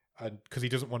 and because he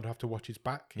doesn't want to have to watch his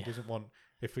back. He doesn't want...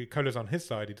 If Kola's on his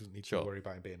side, he doesn't need to worry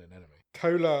about him being an enemy.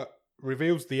 Kola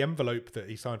reveals the envelope that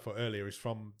he signed for earlier is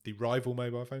from the rival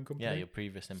mobile phone company. Yeah, your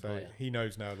previous employer. So he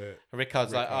knows now that...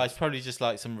 Ricard's like, oh, it's probably just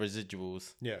like some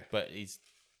residuals. Yeah. But he's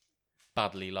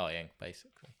badly lying,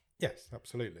 basically. Yes,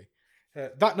 absolutely.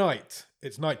 That night,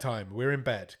 it's nighttime. We're in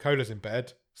bed. Kola's in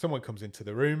bed. Someone comes into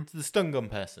the room. It's the stun gun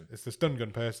person. It's the stun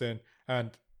gun person.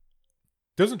 And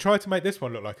doesn't try to make this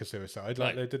one look like a suicide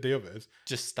like they did the others.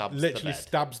 Just stabs Literally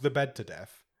stabs the bed to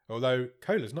death. Although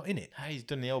Kola's not in it. Oh, he's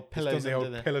done the old pillows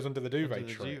pillars under the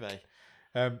duvet.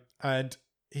 And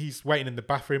he's waiting in the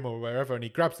bathroom or wherever, and he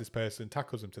grabs this person,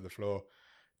 tackles him to the floor,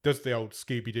 does the old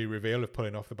Scooby-Doo reveal of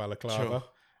pulling off the balaclava. Sure.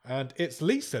 And it's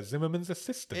Lisa, Zimmerman's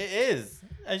assistant. It is.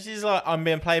 And she's like, I'm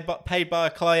being paid by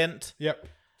a client. Yep.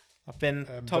 I've been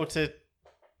told to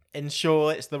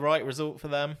ensure it's the right result for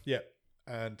them. Yep.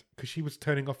 And because she was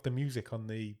turning off the music on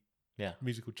the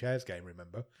musical chairs game,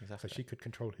 remember? Exactly. So she could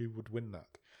control who would win that.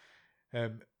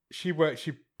 She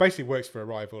basically works for a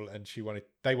rival, and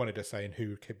they wanted her saying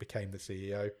who became the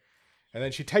CEO. And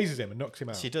then she tases him and knocks him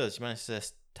out. She does. She manages to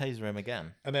taser him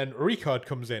again. And then Ricard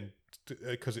comes in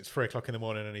because it's 3:00 in the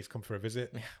morning and he's come for a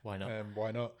visit. Why not?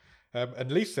 Why not?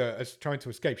 And Lisa is trying to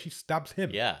escape. She stabs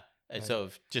him. Yeah. It's sort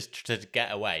of just to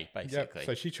get away, basically. Yeah,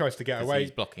 so she tries to get away.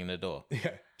 He's blocking the door.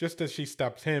 Yeah. Just as she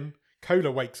stabs him,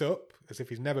 Kola wakes up as if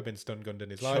he's never been stun-gunned in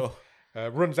his life.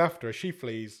 Runs after her. She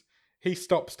flees. He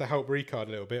stops to help Ricard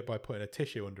a little bit by putting a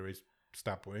tissue under his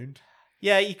stab wound.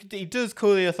 Yeah, he does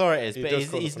call the authorities, but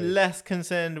he's less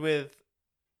concerned with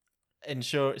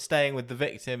staying with the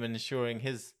victim and ensuring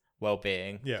his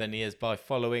well-being than he is by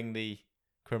following the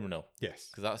criminal.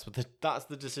 Yes. Because that's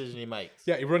the decision he makes.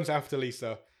 Yeah, he runs after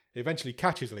Lisa. He eventually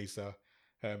catches Lisa.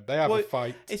 They have a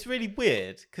fight. It's really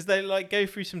weird because they go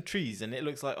through some trees and it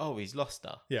looks like, oh, he's lost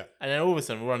her. Yeah. And then all of a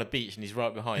sudden we're on a beach and he's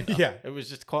right behind her. Yeah. It was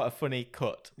just quite a funny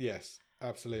cut. Yes,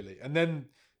 absolutely. And then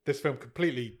this film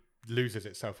completely loses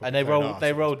itself. And they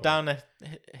roll down a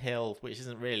hill, which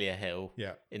isn't really a hill,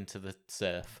 into the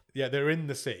surf. Yeah, they're in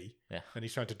the sea. Yeah. And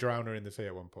he's trying to drown her in the sea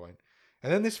at one point.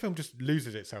 And then this film just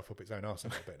loses itself up its own arse a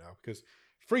little bit now because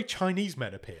 3 Chinese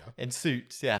men appear. In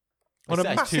suits, yeah. On a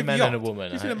massive 2 men yacht. and a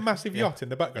woman. He's in a massive yacht in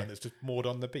the background that's just moored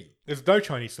on the beach. There's no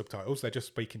Chinese subtitles. They're just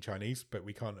speaking Chinese, but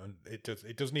we can't.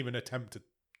 It doesn't even attempt to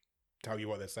tell you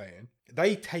what they're saying.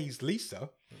 They tase Lisa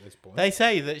at this point. They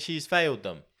say that she's failed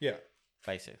them. Yeah.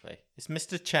 Basically. It's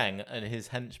Mr. Cheng and his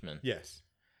henchmen. Yes.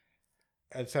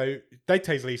 And so they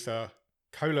tase Lisa.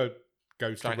 Kola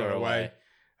goes to run away.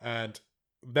 And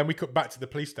then we cut back to the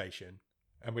police station.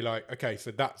 And we're like, okay,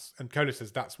 so and Kola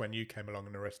says that's when you came along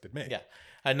and arrested me. Yeah.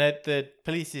 And the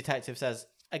police detective says,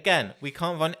 again, we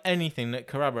can't find anything that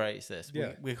corroborates this.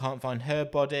 Yeah. We can't find her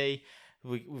body.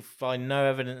 We find no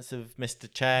evidence of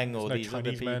Mr. Cheng or these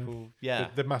Chinese other people. Men. Yeah.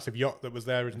 The massive yacht that was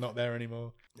there is not there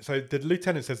anymore. So the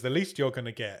lieutenant says the least you're going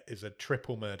to get is a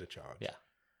triple murder charge. Yeah.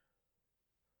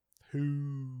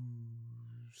 On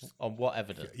what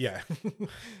evidence? Yeah.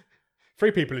 3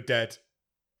 people are dead.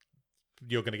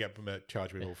 You're going to get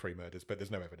charged with all 3 murders, but there's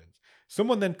no evidence.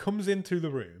 Someone then comes into the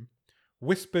room,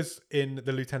 whispers in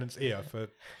the lieutenant's ear for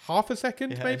half a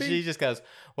second, maybe? She just goes,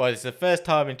 well, it's the first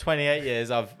time in 28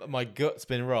 years my gut's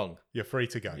been wrong. You're free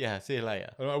to go. Yeah, see you later.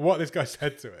 I don't know what this guy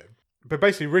said to him. But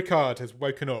basically, Ricard has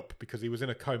woken up because he was in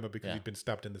a coma because he'd been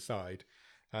stabbed in the side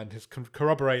and has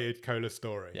corroborated Kola's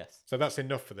story. Yes. So that's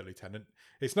enough for the lieutenant.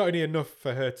 It's not only enough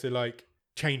for her to,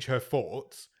 change her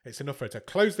thoughts. It's enough for her to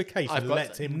close the case and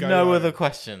let him go. No other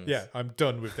questions. Yeah, I'm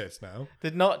done with this now.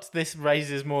 This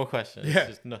raises more questions. Yeah.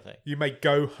 Just nothing. You may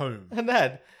go home. And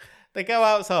then they go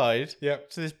outside to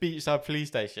this beachside police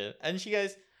station and she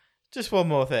goes, just one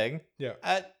more thing. Yeah.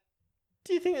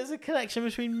 Do you think there's a connection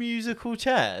between musical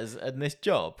chairs and this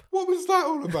job? What was that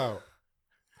all about?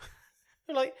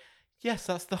 Like, yes,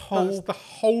 that's the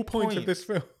whole point of this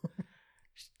film.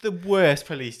 The worst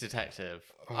police detective.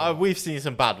 We've seen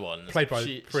some bad ones. Played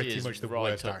by pretty much the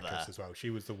worst actress as well. She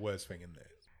was the worst thing in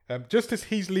this. Just as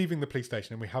he's leaving the police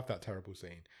station and we have that terrible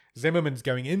scene, Zimmerman's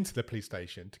going into the police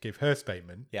station to give her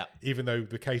statement. Yeah. Even though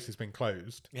the case has been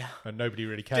closed. Yeah. And nobody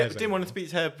really cares. Didn't want to speak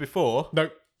to her before. No.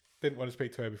 Didn't want to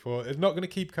speak to her before. It's not going to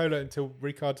keep Kola until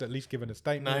Ricard's at least given a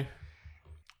statement. No.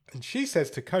 And she says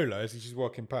to Kola as she's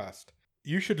walking past,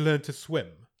 you should learn to swim.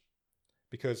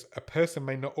 Because a person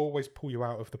may not always pull you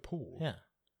out of the pool. Yeah.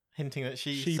 Hinting that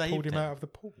she pulled him out of the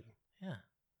pool. Yeah.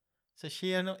 So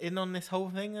she in on this whole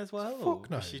thing as well? Fuck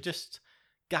no. Is she just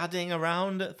gadding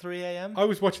around at 3 a.m? I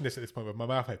was watching this at this point with my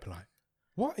mouth open like,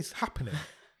 what is happening?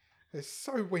 It's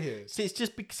so weird. See, it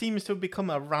just seems to have become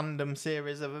a random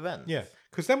series of events. Yeah.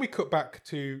 Because then we cut back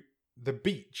to the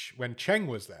beach when Cheng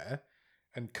was there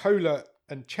and Kola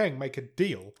and Cheng make a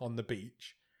deal on the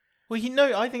beach. Well,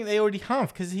 I think they already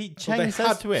have because Cheng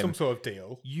says to him, some sort of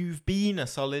deal. You've been a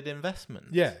solid investment.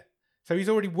 Yeah. So he's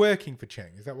already working for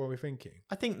Cheng. Is that what we're thinking?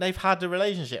 I think they've had a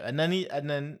relationship, and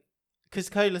then because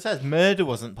Kola says murder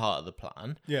wasn't part of the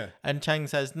plan. Yeah. And Cheng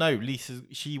says no.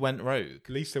 She went rogue.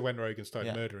 Lisa went rogue and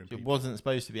started murdering people. It wasn't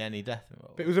supposed to be any death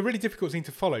involved. But it was a really difficult scene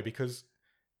to follow because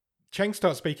Cheng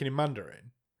starts speaking in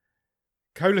Mandarin.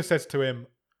 Kola says to him,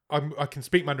 I can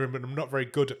speak Mandarin, but I'm not very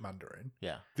good at Mandarin.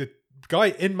 Yeah. The guy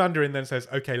in Mandarin then says,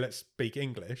 okay, let's speak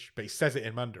English, but he says it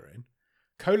in Mandarin.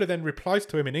 Kola then replies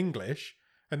to him in English,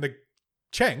 and the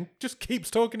Cheng just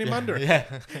keeps talking in Mandarin. Yeah.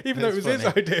 Even though it was his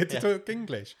idea to talk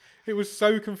English. It was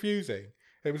so confusing.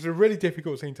 It was a really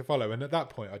difficult scene to follow, and at that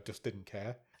point, I just didn't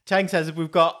care. Cheng says,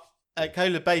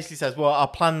 Kola basically says, well, our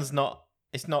plan's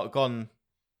it's not gone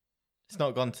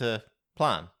to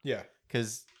plan. Yeah.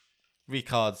 Because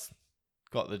Ricard's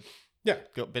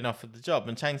been offered the job,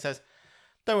 and Cheng says,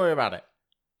 don't worry about it.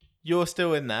 You're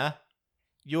still in there.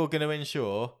 You're going to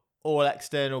ensure all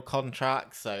external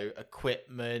contracts, so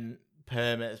equipment,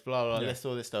 permits, blah, blah,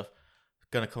 all this stuff,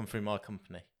 going to come through my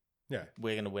company. Yeah.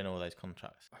 We're going to win all those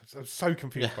contracts. I was so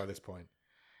confused by this point.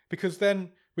 Because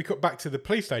then we cut back to the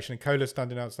police station and Cola's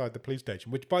standing outside the police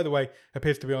station, which, by the way,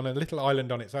 appears to be on a little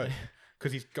island on its own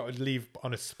because he's got to leave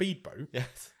on a speedboat.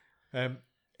 Yes.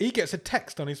 He gets a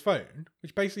text on his phone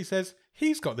which basically says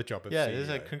he's got the job of CEO. There's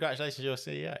a congratulations, you're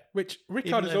CEO. Which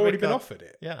Rickard has already been offered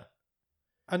it. Yeah.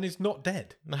 And is not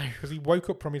dead. No. Because he woke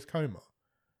up from his coma.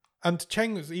 And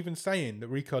Cheng was even saying that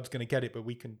Rickard's going to get it, but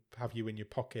we can have you in your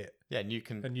pocket. Yeah, and you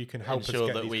can help us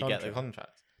get that these we contracts. get the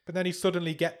contract. But then he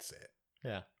suddenly gets it.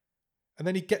 Yeah. And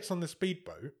then he gets on the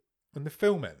speedboat and the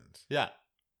film ends. Yeah.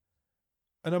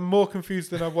 And I'm more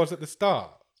confused than I was at the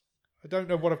start. I don't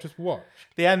know what I've just watched.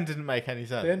 The end didn't make any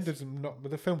sense.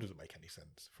 The film doesn't make any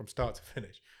sense from start to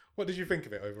finish. What did you think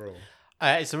of it overall?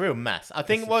 It's a real mess. I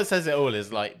think what says it all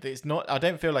is like it's not. I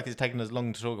don't feel like it's taken us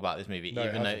long to talk about this movie,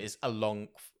 even though it's a long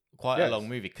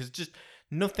movie, because just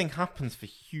nothing happens for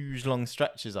huge long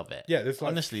stretches of it. Yeah, there's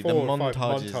like honestly the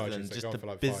montages and just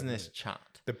the business chat.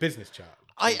 The business chat.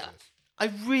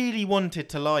 I really wanted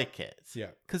to like it. Yeah.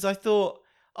 Because I thought,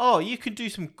 you could do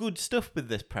some good stuff with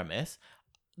this premise.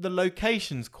 The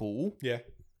location's cool. Yeah.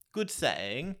 Good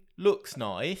setting. Looks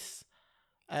nice.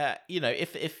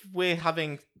 If we're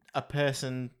having a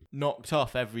person knocked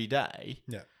off every day,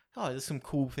 there's some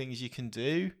cool things you can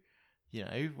do.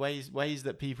 Ways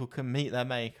that people can meet their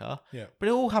maker. Yeah. But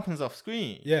it all happens off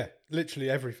screen. Yeah, literally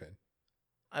everything.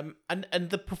 And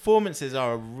the performances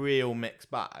are a real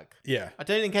mixed bag. Yeah. I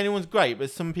don't think anyone's great,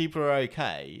 but some people are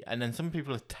okay, and then some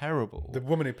people are terrible. The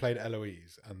woman who played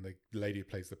Eloise and the lady who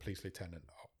plays the police lieutenant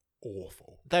are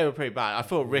awful. They were pretty bad. I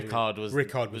thought Rickard was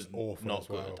awful, not as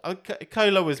well. good.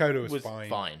 Cola was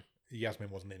fine. Yasmin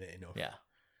wasn't in it enough. Yeah.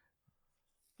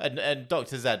 And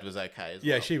Dr. Zed was okay as well.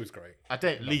 Yeah, she was great.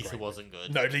 Lisa wasn't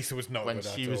good. No, Lisa was not when good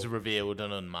she at was all. revealed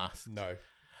and unmasked. No.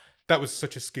 That was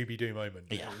such a Scooby-Doo moment.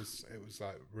 Yeah. It was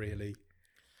like, really...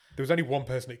 There was only one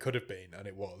person it could have been, and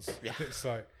it was. Yeah. It's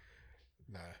like,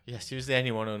 nah. Yeah, she was the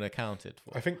only one unaccounted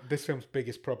for. I think this film's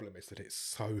biggest problem is that it's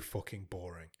so fucking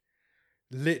boring.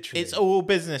 Literally. It's all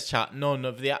business chat, none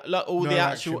of the... the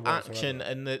actual action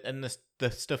whatsoever. and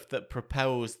the stuff that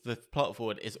propels the plot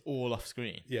forward is all off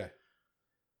screen. Yeah.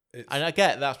 And I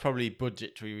get that's probably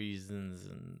budgetary reasons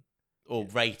or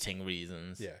rating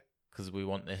reasons. Yeah. Because we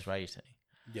want this rating.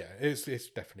 Yeah, it's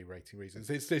definitely rating reasons.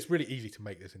 It's really easy to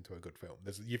make this into a good film.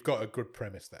 You've got a good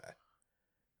premise there,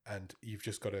 and you've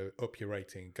just got to up your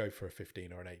rating, go for a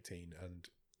 15 or an 18, and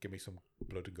give me some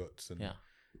blood and guts, and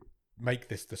make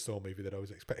this the Saw movie that I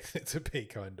was expecting it to be.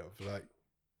 Kind of like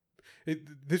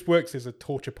this works as a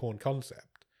torture porn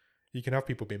concept. You can have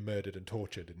people being murdered and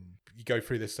tortured, and you go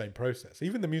through this same process.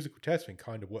 Even the musical chairs thing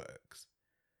kind of works.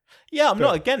 Yeah, I'm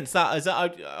not against that. As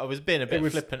I was being a bit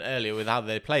flippant earlier with how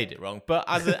they played it wrong, but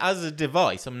as a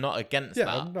device, I'm not against that.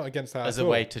 Yeah, I'm not against that as a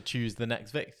way to choose the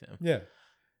next victim. Yeah,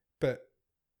 but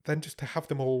then just to have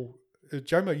them all,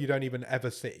 Jomo, you don't even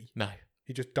ever see. No,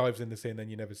 he just dives in the sea and then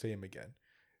you never see him again.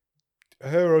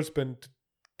 Her husband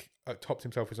topped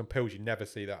himself with some pills. You never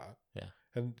see that. Yeah,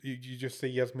 and you just see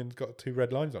Yasmin's got 2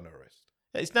 red lines on her wrist.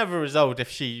 It's never resolved if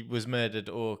she was murdered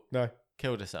or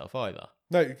killed herself either.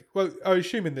 No, well, I'm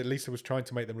assuming that Lisa was trying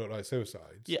to make them look like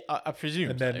suicides. Yeah, I presume.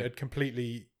 And then had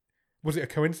completely... Was it a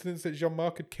coincidence that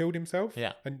Jean-Marc had killed himself?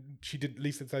 Yeah. And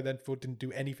Lisa didn't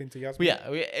do anything to Yasmin?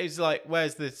 Well, yeah, it was like,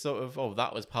 where's this sort of,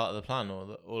 that was part of the plan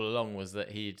all along was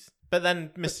that he'd... But then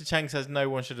Mr. Cheng says no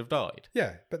one should have died.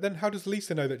 Yeah, but then how does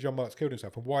Lisa know that Jean-Marc's killed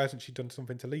himself, and why hasn't she done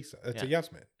something to to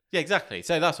Yasmin? Yeah, exactly.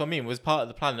 So that's what I mean, was part of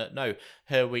the plan that, no,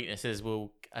 her weaknesses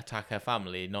will attack her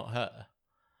family, not her.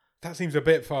 That seems a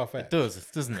bit far-fetched. It does,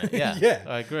 doesn't it? Yeah. Yeah.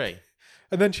 I agree.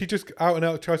 And then she just out and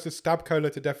out tries to stab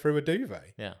Cola to death through a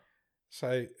duvet. Yeah.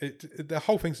 So the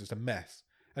whole thing's just a mess.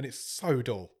 And it's so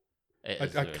dull. I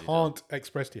can't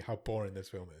express to you how boring this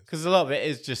film is. Because a lot of it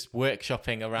is just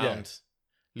workshopping around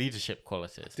leadership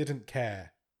qualities. I didn't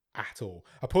care at all.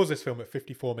 I paused this film at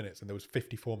 54 minutes and there was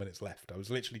 54 minutes left. I was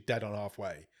literally dead on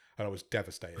halfway and I was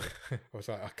devastated. I was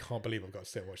like, I can't believe I've got to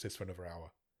sit and watch this for another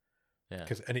hour. Yeah,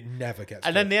 and it never gets.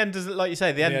 And then the end doesn't, like you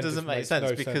say, the end doesn't make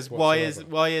sense because why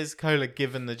is Cola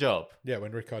given the job? Yeah,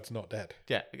 when Rickard's not dead.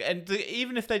 Yeah, and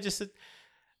even if they just said,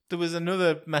 there was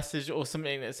another message or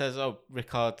something that says, "Oh,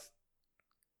 Rickard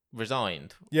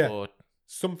resigned." Yeah, or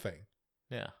something.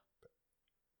 Yeah,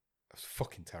 that's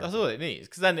fucking terrible. That's all it needs,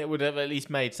 because then it would have at least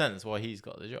made sense why he's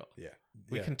got the job. Yeah,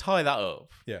 we can tie that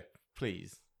up. Yeah,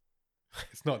 please.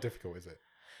 It's not difficult, is it?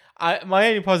 My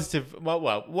only positive,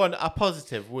 a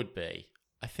positive would be,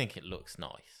 I think it looks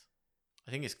nice.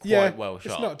 I think it's quite well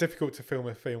shot. It's not difficult to film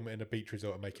a film in a beach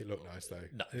resort and make it look nice, though.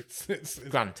 No, it's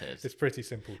granted, it's pretty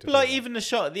simple to. But like even the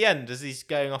shot at the end as he's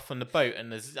going off on the boat,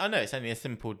 and I know it's only a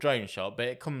simple drone shot, but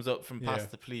it comes up from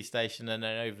past the police station and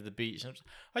then over the beach. And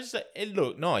I just it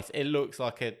looked nice. It looks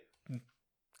like a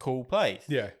cool place.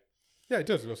 Yeah, it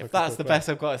does. If that's the best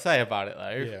I've got to say about it,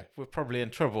 though, we're probably in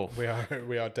trouble. We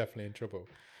are definitely in trouble.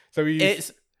 So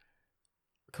it's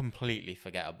completely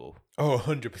forgettable. Oh,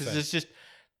 100%.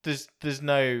 Because there's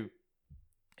no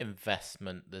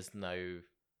investment. There's no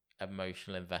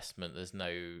emotional investment. There's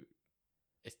no.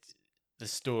 The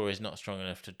story is not strong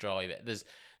enough to drive it. There's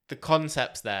the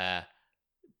concept's there,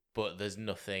 but there's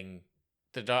nothing.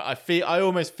 I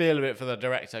almost feel a bit for the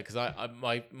director because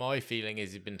my feeling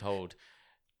is he's been told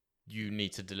you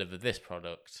need to deliver this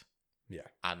product. Yeah,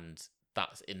 and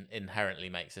that's inherently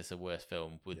makes this a worse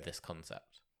film with this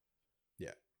concept.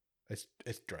 Yeah, it's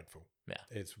dreadful. Yeah,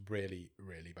 it's really,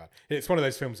 really bad. It's one of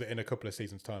those films that in a couple of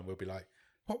seasons' time we'll be like,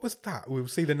 "What was that?" We'll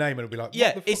see the name and it'll be like,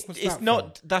 "What the fuck was it's that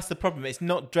not. film?" That's the problem. It's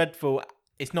not dreadful.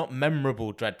 It's not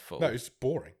memorable. Dreadful. No, it's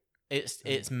boring.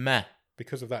 It's meh.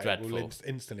 Because of that, dreadful. It will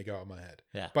instantly go out of my head.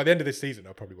 Yeah. By the end of this season,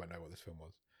 I probably won't know what this film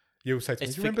was. You'll say to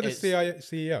me, "Do you remember the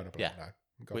CEO?" And I'll be like, "No."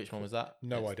 Which one was that?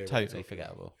 No idea. Totally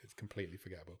forgettable. It's completely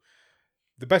forgettable.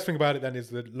 The best thing about it then is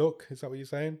the look. Is that what you're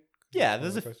saying? Yeah,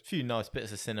 there's a few nice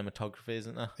bits of cinematography,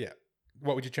 isn't there? Yeah.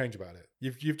 What would you change about it?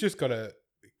 You've just got to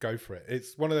go for it.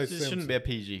 It's one of those. It shouldn't be a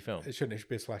PG film. It shouldn't. It should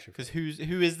be a slasher. Because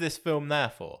who is this film there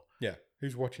for? Yeah,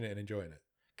 who's watching it and enjoying it?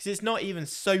 Because it's not even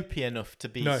soapy enough to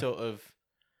be sort of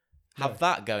have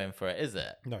that going for it, is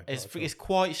it? No, it's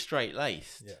quite straight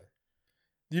laced. Yeah.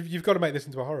 You've got to make this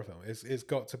into a horror film. It's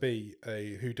got to be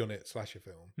a whodunit slasher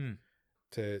film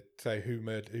to say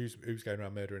who's going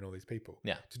around murdering all these people.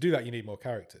 Yeah. To do that, you need more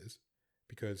characters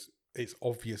because it's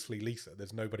obviously Lisa.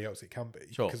 There's nobody else it can be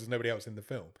because there's nobody else in the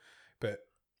film. But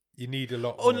you need a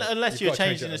lot. Unless you're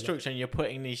changing the structure and you're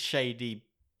putting these shady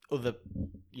other,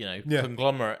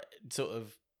 conglomerate sort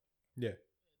of,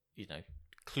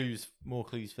 more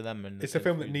clues for them. And it's a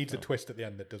film that needs a twist at the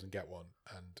end that doesn't get one,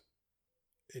 and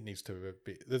it needs to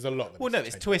be. There's a lot. Well, no,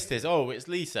 its twist is it's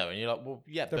Lisa, and you're like, well,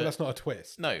 yeah, but that's not a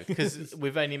twist. No, because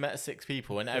we've only met 6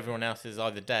 people, and everyone else is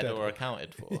either dead or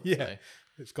accounted for. Yeah, so.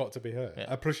 It's got to be her. Yeah.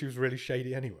 And plus, she was really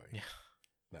shady anyway. Yeah.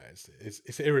 No,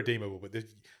 it's irredeemable. But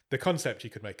the concept you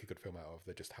could make a good film out of,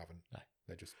 they just haven't. No.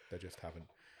 They just haven't.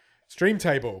 Stream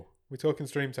Table. We're talking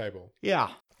Stream Table. Yeah.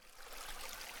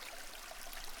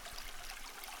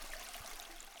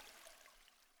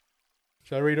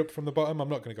 Shall I read up from the bottom? I'm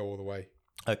not going to go all the way.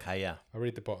 Okay, yeah. I'll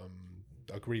read the bottom.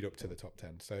 I'll read up to the top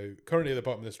 10. So currently at the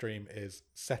bottom of the stream is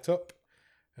Setup.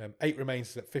 8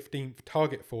 Remains is at 15th.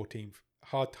 Target 14th.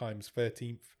 Hard Times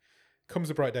 13th. Comes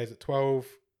the Bright Days at 12.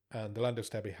 And The Land of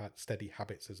Steady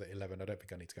Habits is at 11. I don't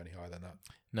think I need to go any higher than that.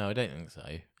 No, I don't think so.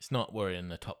 It's not worrying in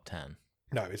the top 10.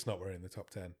 No, it's not worrying in the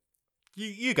top 10.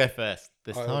 You go first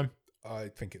this time. I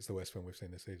think it's the worst film we've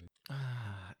seen this season.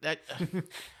 It's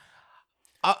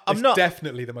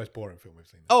definitely the most boring film we've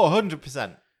seen.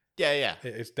 100%. Yeah.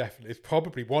 It's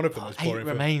probably one of the most boring.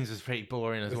 8 Remains was pretty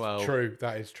boring as well. True,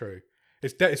 that is true.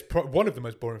 It's one of the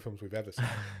most boring films we've ever seen.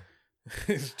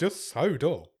 It's just so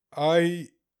dull.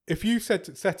 If you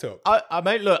said Setup, I'm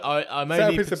only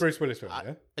Setup is the Bruce Willis film.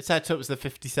 Yeah, Setup was the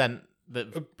 50 Cent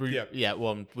that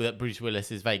one that Bruce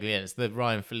Willis is vaguely in. It's the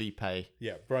Ryan Philippe.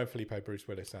 Yeah, Brian Philippe, Bruce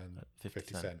Willis, and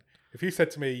 50 Cent. If you said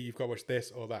to me you've got to watch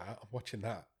this or that, I'm watching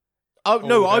that. Oh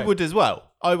no, I would as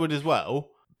well.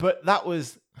 But that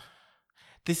was.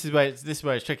 This is where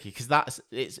it's tricky because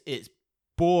it's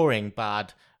boring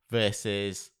bad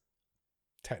versus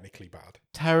technically bad,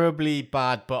 terribly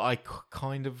bad. But I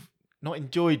kind of not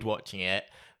enjoyed watching it,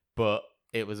 but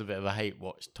it was a bit of a hate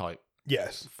watch type.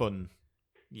 Yes, fun.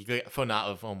 You get fun out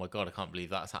of, oh my god, I can't believe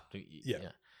that's happening. Yeah.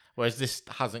 Whereas this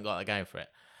hasn't got a game for it.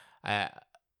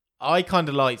 I kind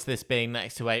of liked this being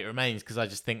next to 8 Remains because I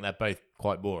just think they're both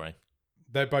quite boring.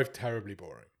 They're both terribly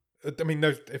boring. I mean,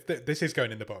 this is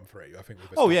going in the bottom 3, I think.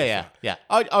 Yeah.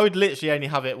 I would literally only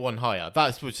have it one higher.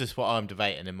 That's just what I'm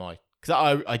debating in my...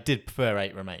 Because I did prefer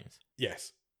 8 Remains.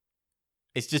 Yes.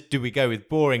 It's just, do we go with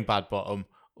boring bad bottom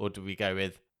or do we go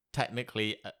with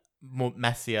technically more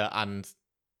messier and...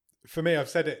 For me, I've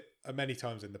said it many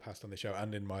times in the past on the show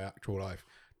and in my actual life.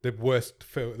 The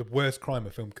worst crime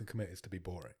a film can commit is to be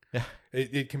boring. Yeah.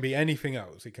 It can be anything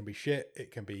else. It can be shit.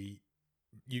 It can be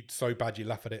so bad you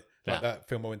laugh at it. Like that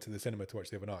film I went to the cinema to watch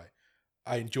the other night.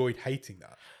 I enjoyed hating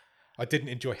that. I didn't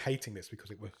enjoy hating this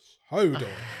because it was so dull.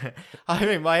 I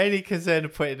mean, my only concern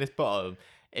of putting this bottom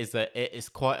is that it is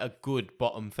quite a good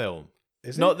bottom film.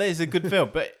 Is Not it? that it's a good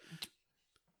film, but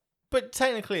But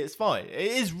technically, it's fine.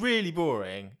 It is really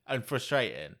boring and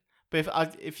frustrating.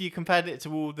 But if you compared it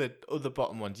to all the other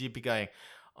bottom ones, you'd be going,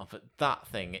 "Oh, but that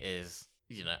thing is,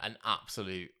 an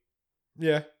absolute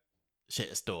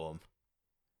shitstorm."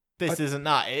 This isn't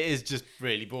that. It is just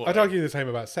really boring. I'd argue the same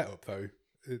about Setup, though.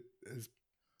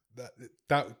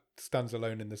 That stands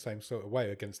alone in the same sort of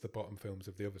way against the bottom films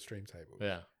of the other stream tables.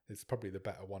 Yeah. It's probably the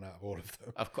better one out of all of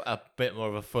them. I've got a bit more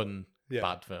of a fun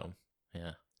bad film.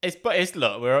 Yeah. It's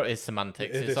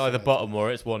semantics. It's either semantics. Bottom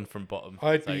or it's one from bottom.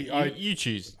 You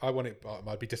choose. I want it bottom.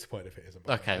 I'd be disappointed if it isn't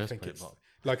bottom. Okay, I think it's bottom.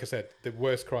 Like I said, the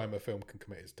worst crime a film can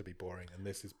commit is to be boring, and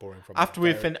this is boring from after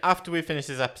we finish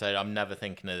this episode. I'm never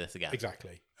thinking of this again.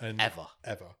 Exactly, and ever,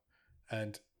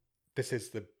 and this is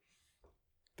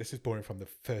boring from the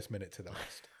first minute to the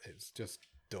last. It's just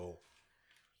dull.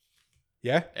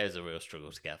 Yeah, it was a real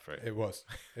struggle to get through. It was.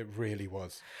 It really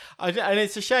was. And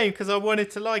it's a shame because I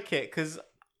wanted to like it because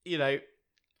I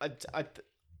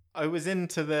was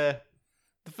into the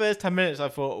first 10 minutes. I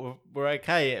thought were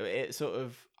okay. It sort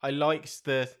of I liked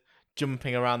the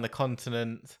jumping around the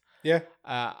continent. Yeah.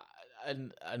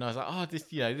 And I was like, oh,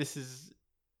 this is.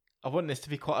 I want this to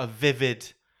be quite a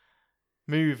vivid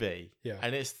movie. Yeah.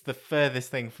 And it's the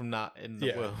furthest thing from that in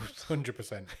the world.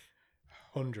 100%.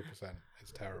 100%.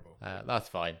 It's terrible. That's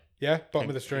fine. Yeah, bottom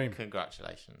of the stream.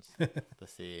 Congratulations, the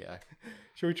CEO.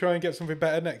 Shall we try and get something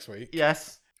better next week?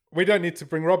 Yes. We don't need to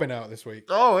bring Robin out this week.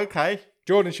 Oh, okay.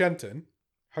 Jordan Shenton,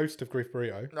 host of Grief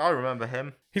Burrito. I remember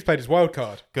him. He's played his wild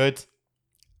card. Good.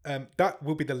 That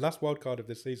will be the last wild card of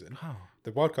this season. Oh.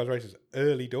 The wild card race is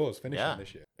early doors finishing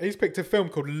this year. He's picked a film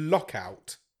called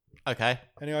Lockout. Okay.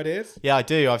 Any ideas? Yeah, I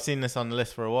do. I've seen this on the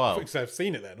list for a while. I've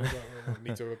seen it then. I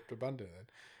need to abandon it then.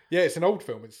 Yeah, it's an old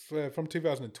film. It's from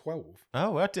 2012.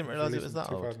 Oh, I didn't realise it was that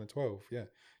 2012, old. Yeah. Do you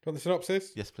want the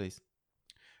synopsis? Yes, please.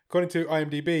 According to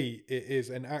IMDb, it is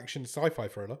an action sci-fi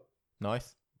thriller.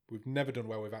 Nice. We've never done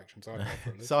well with action sci-fi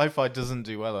thrillers. Sci-fi doesn't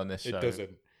do well on this show. It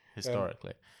doesn't.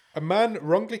 Historically. A man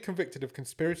wrongly convicted of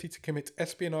conspiracy to commit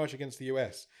espionage against the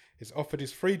US is offered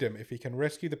his freedom if he can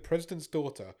rescue the president's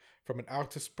daughter from an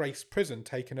outer space prison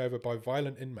taken over by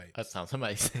violent inmates. That sounds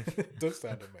amazing. It does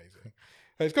sound amazing.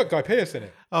 It's got Guy Pearce in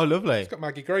it. Oh, lovely. It's got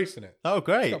Maggie Grace in it. Oh,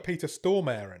 great. It's got Peter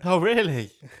Stormare in it. Oh, really?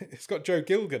 It's got Joe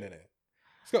Gilgan in it.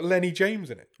 It's got Lenny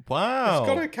James in it. Wow. It's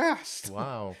got a cast.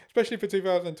 Wow. Especially for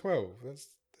 2012.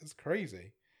 That's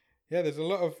crazy. Yeah, there's a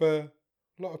lot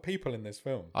of people in this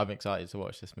film. I'm excited to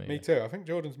watch this movie. Me too. I think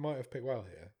Jordan's might have picked well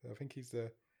here. I think he's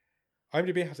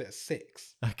IMDb has it at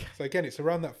 6. Okay. So again, it's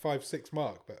around that 5-6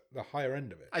 mark, but the higher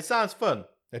end of it. It sounds fun.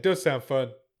 It does sound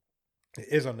fun. It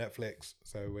is on Netflix,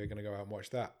 so we're going to go out and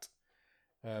watch that.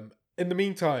 In the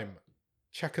meantime,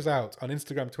 check us out on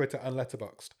Instagram, Twitter, and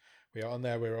Letterboxd. We are on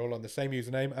there. We're all on the same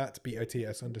username at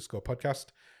BOTS_podcast.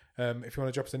 If you want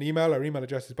to drop us an email, our email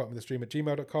address is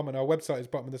bottomofthestream@gmail.com, and our website is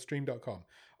bottomofthestream.com.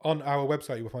 On our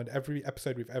website, you will find every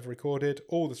episode we've ever recorded,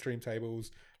 all the stream tables,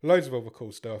 loads of other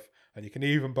cool stuff, and you can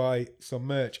even buy some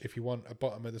merch if you want a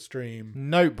Bottom of the Stream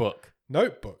notebook.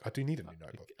 I do need a new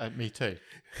notebook. Me too.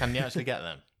 Can you actually get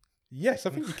them? Yes, I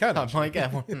think you can. I might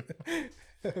get one.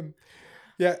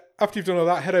 Yeah, after you've done all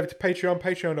that, head over to Patreon,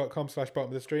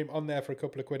 patreon.com/bottomofthestream. On there for a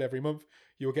couple of quid every month,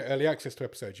 you will get early access to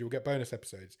episodes. You will get bonus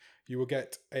episodes. You will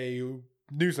get a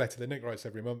newsletter that Nick writes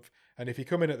every month. And if you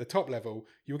come in at the top level,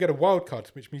 you will get a wild card,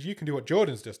 which means you can do what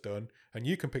Jordan's just done, and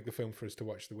you can pick the film for us to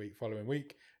watch the following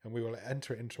week, and we will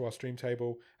enter it into our stream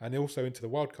table and also into the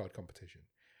wild card competition.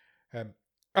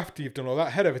 After you've done all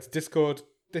that, head over to Discord.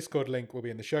 Discord link will be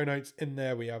in the show notes. In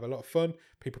there, we have a lot of fun.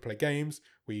 People play games.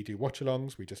 We do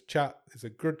watch-alongs. We just chat. There's a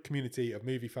good community of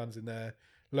movie fans in there.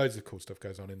 Loads of cool stuff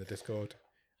goes on in the Discord,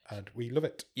 and we love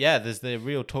it. Yeah, there's the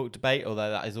Real Talk debate,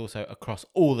 although that is also across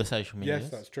all the social media. Yes,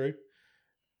 that's true.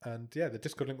 And yeah, the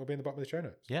Discord link will be in the bottom of the show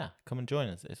notes. Yeah, come and join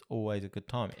us. It's always a good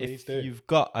time. Please if you've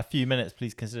got a few minutes,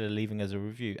 please consider leaving us a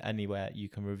review anywhere you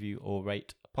can review or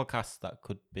rate podcasts. That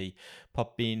could be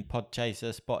Podbean,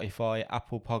 Podchaser, Spotify,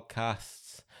 Apple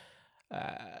Podcasts,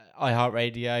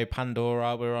 iHeartRadio,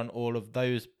 Pandora. We're on all of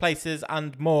those places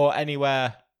and more.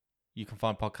 Anywhere you can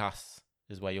find podcasts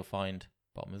is where you'll find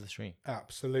Bottom of the Stream.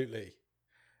 Absolutely.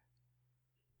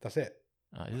 That's it.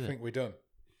 I think we're done.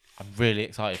 I'm really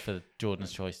excited for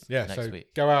Jordan's choice next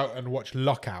week. Go out and watch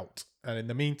Lockout. And in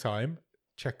the meantime,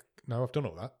 No, I've done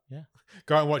all that. Yeah.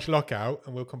 Go out and watch Lockout,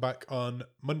 and we'll come back on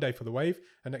Monday for The Wave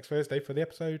and next Thursday for the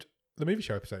movie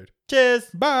show episode. Cheers.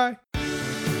 Bye.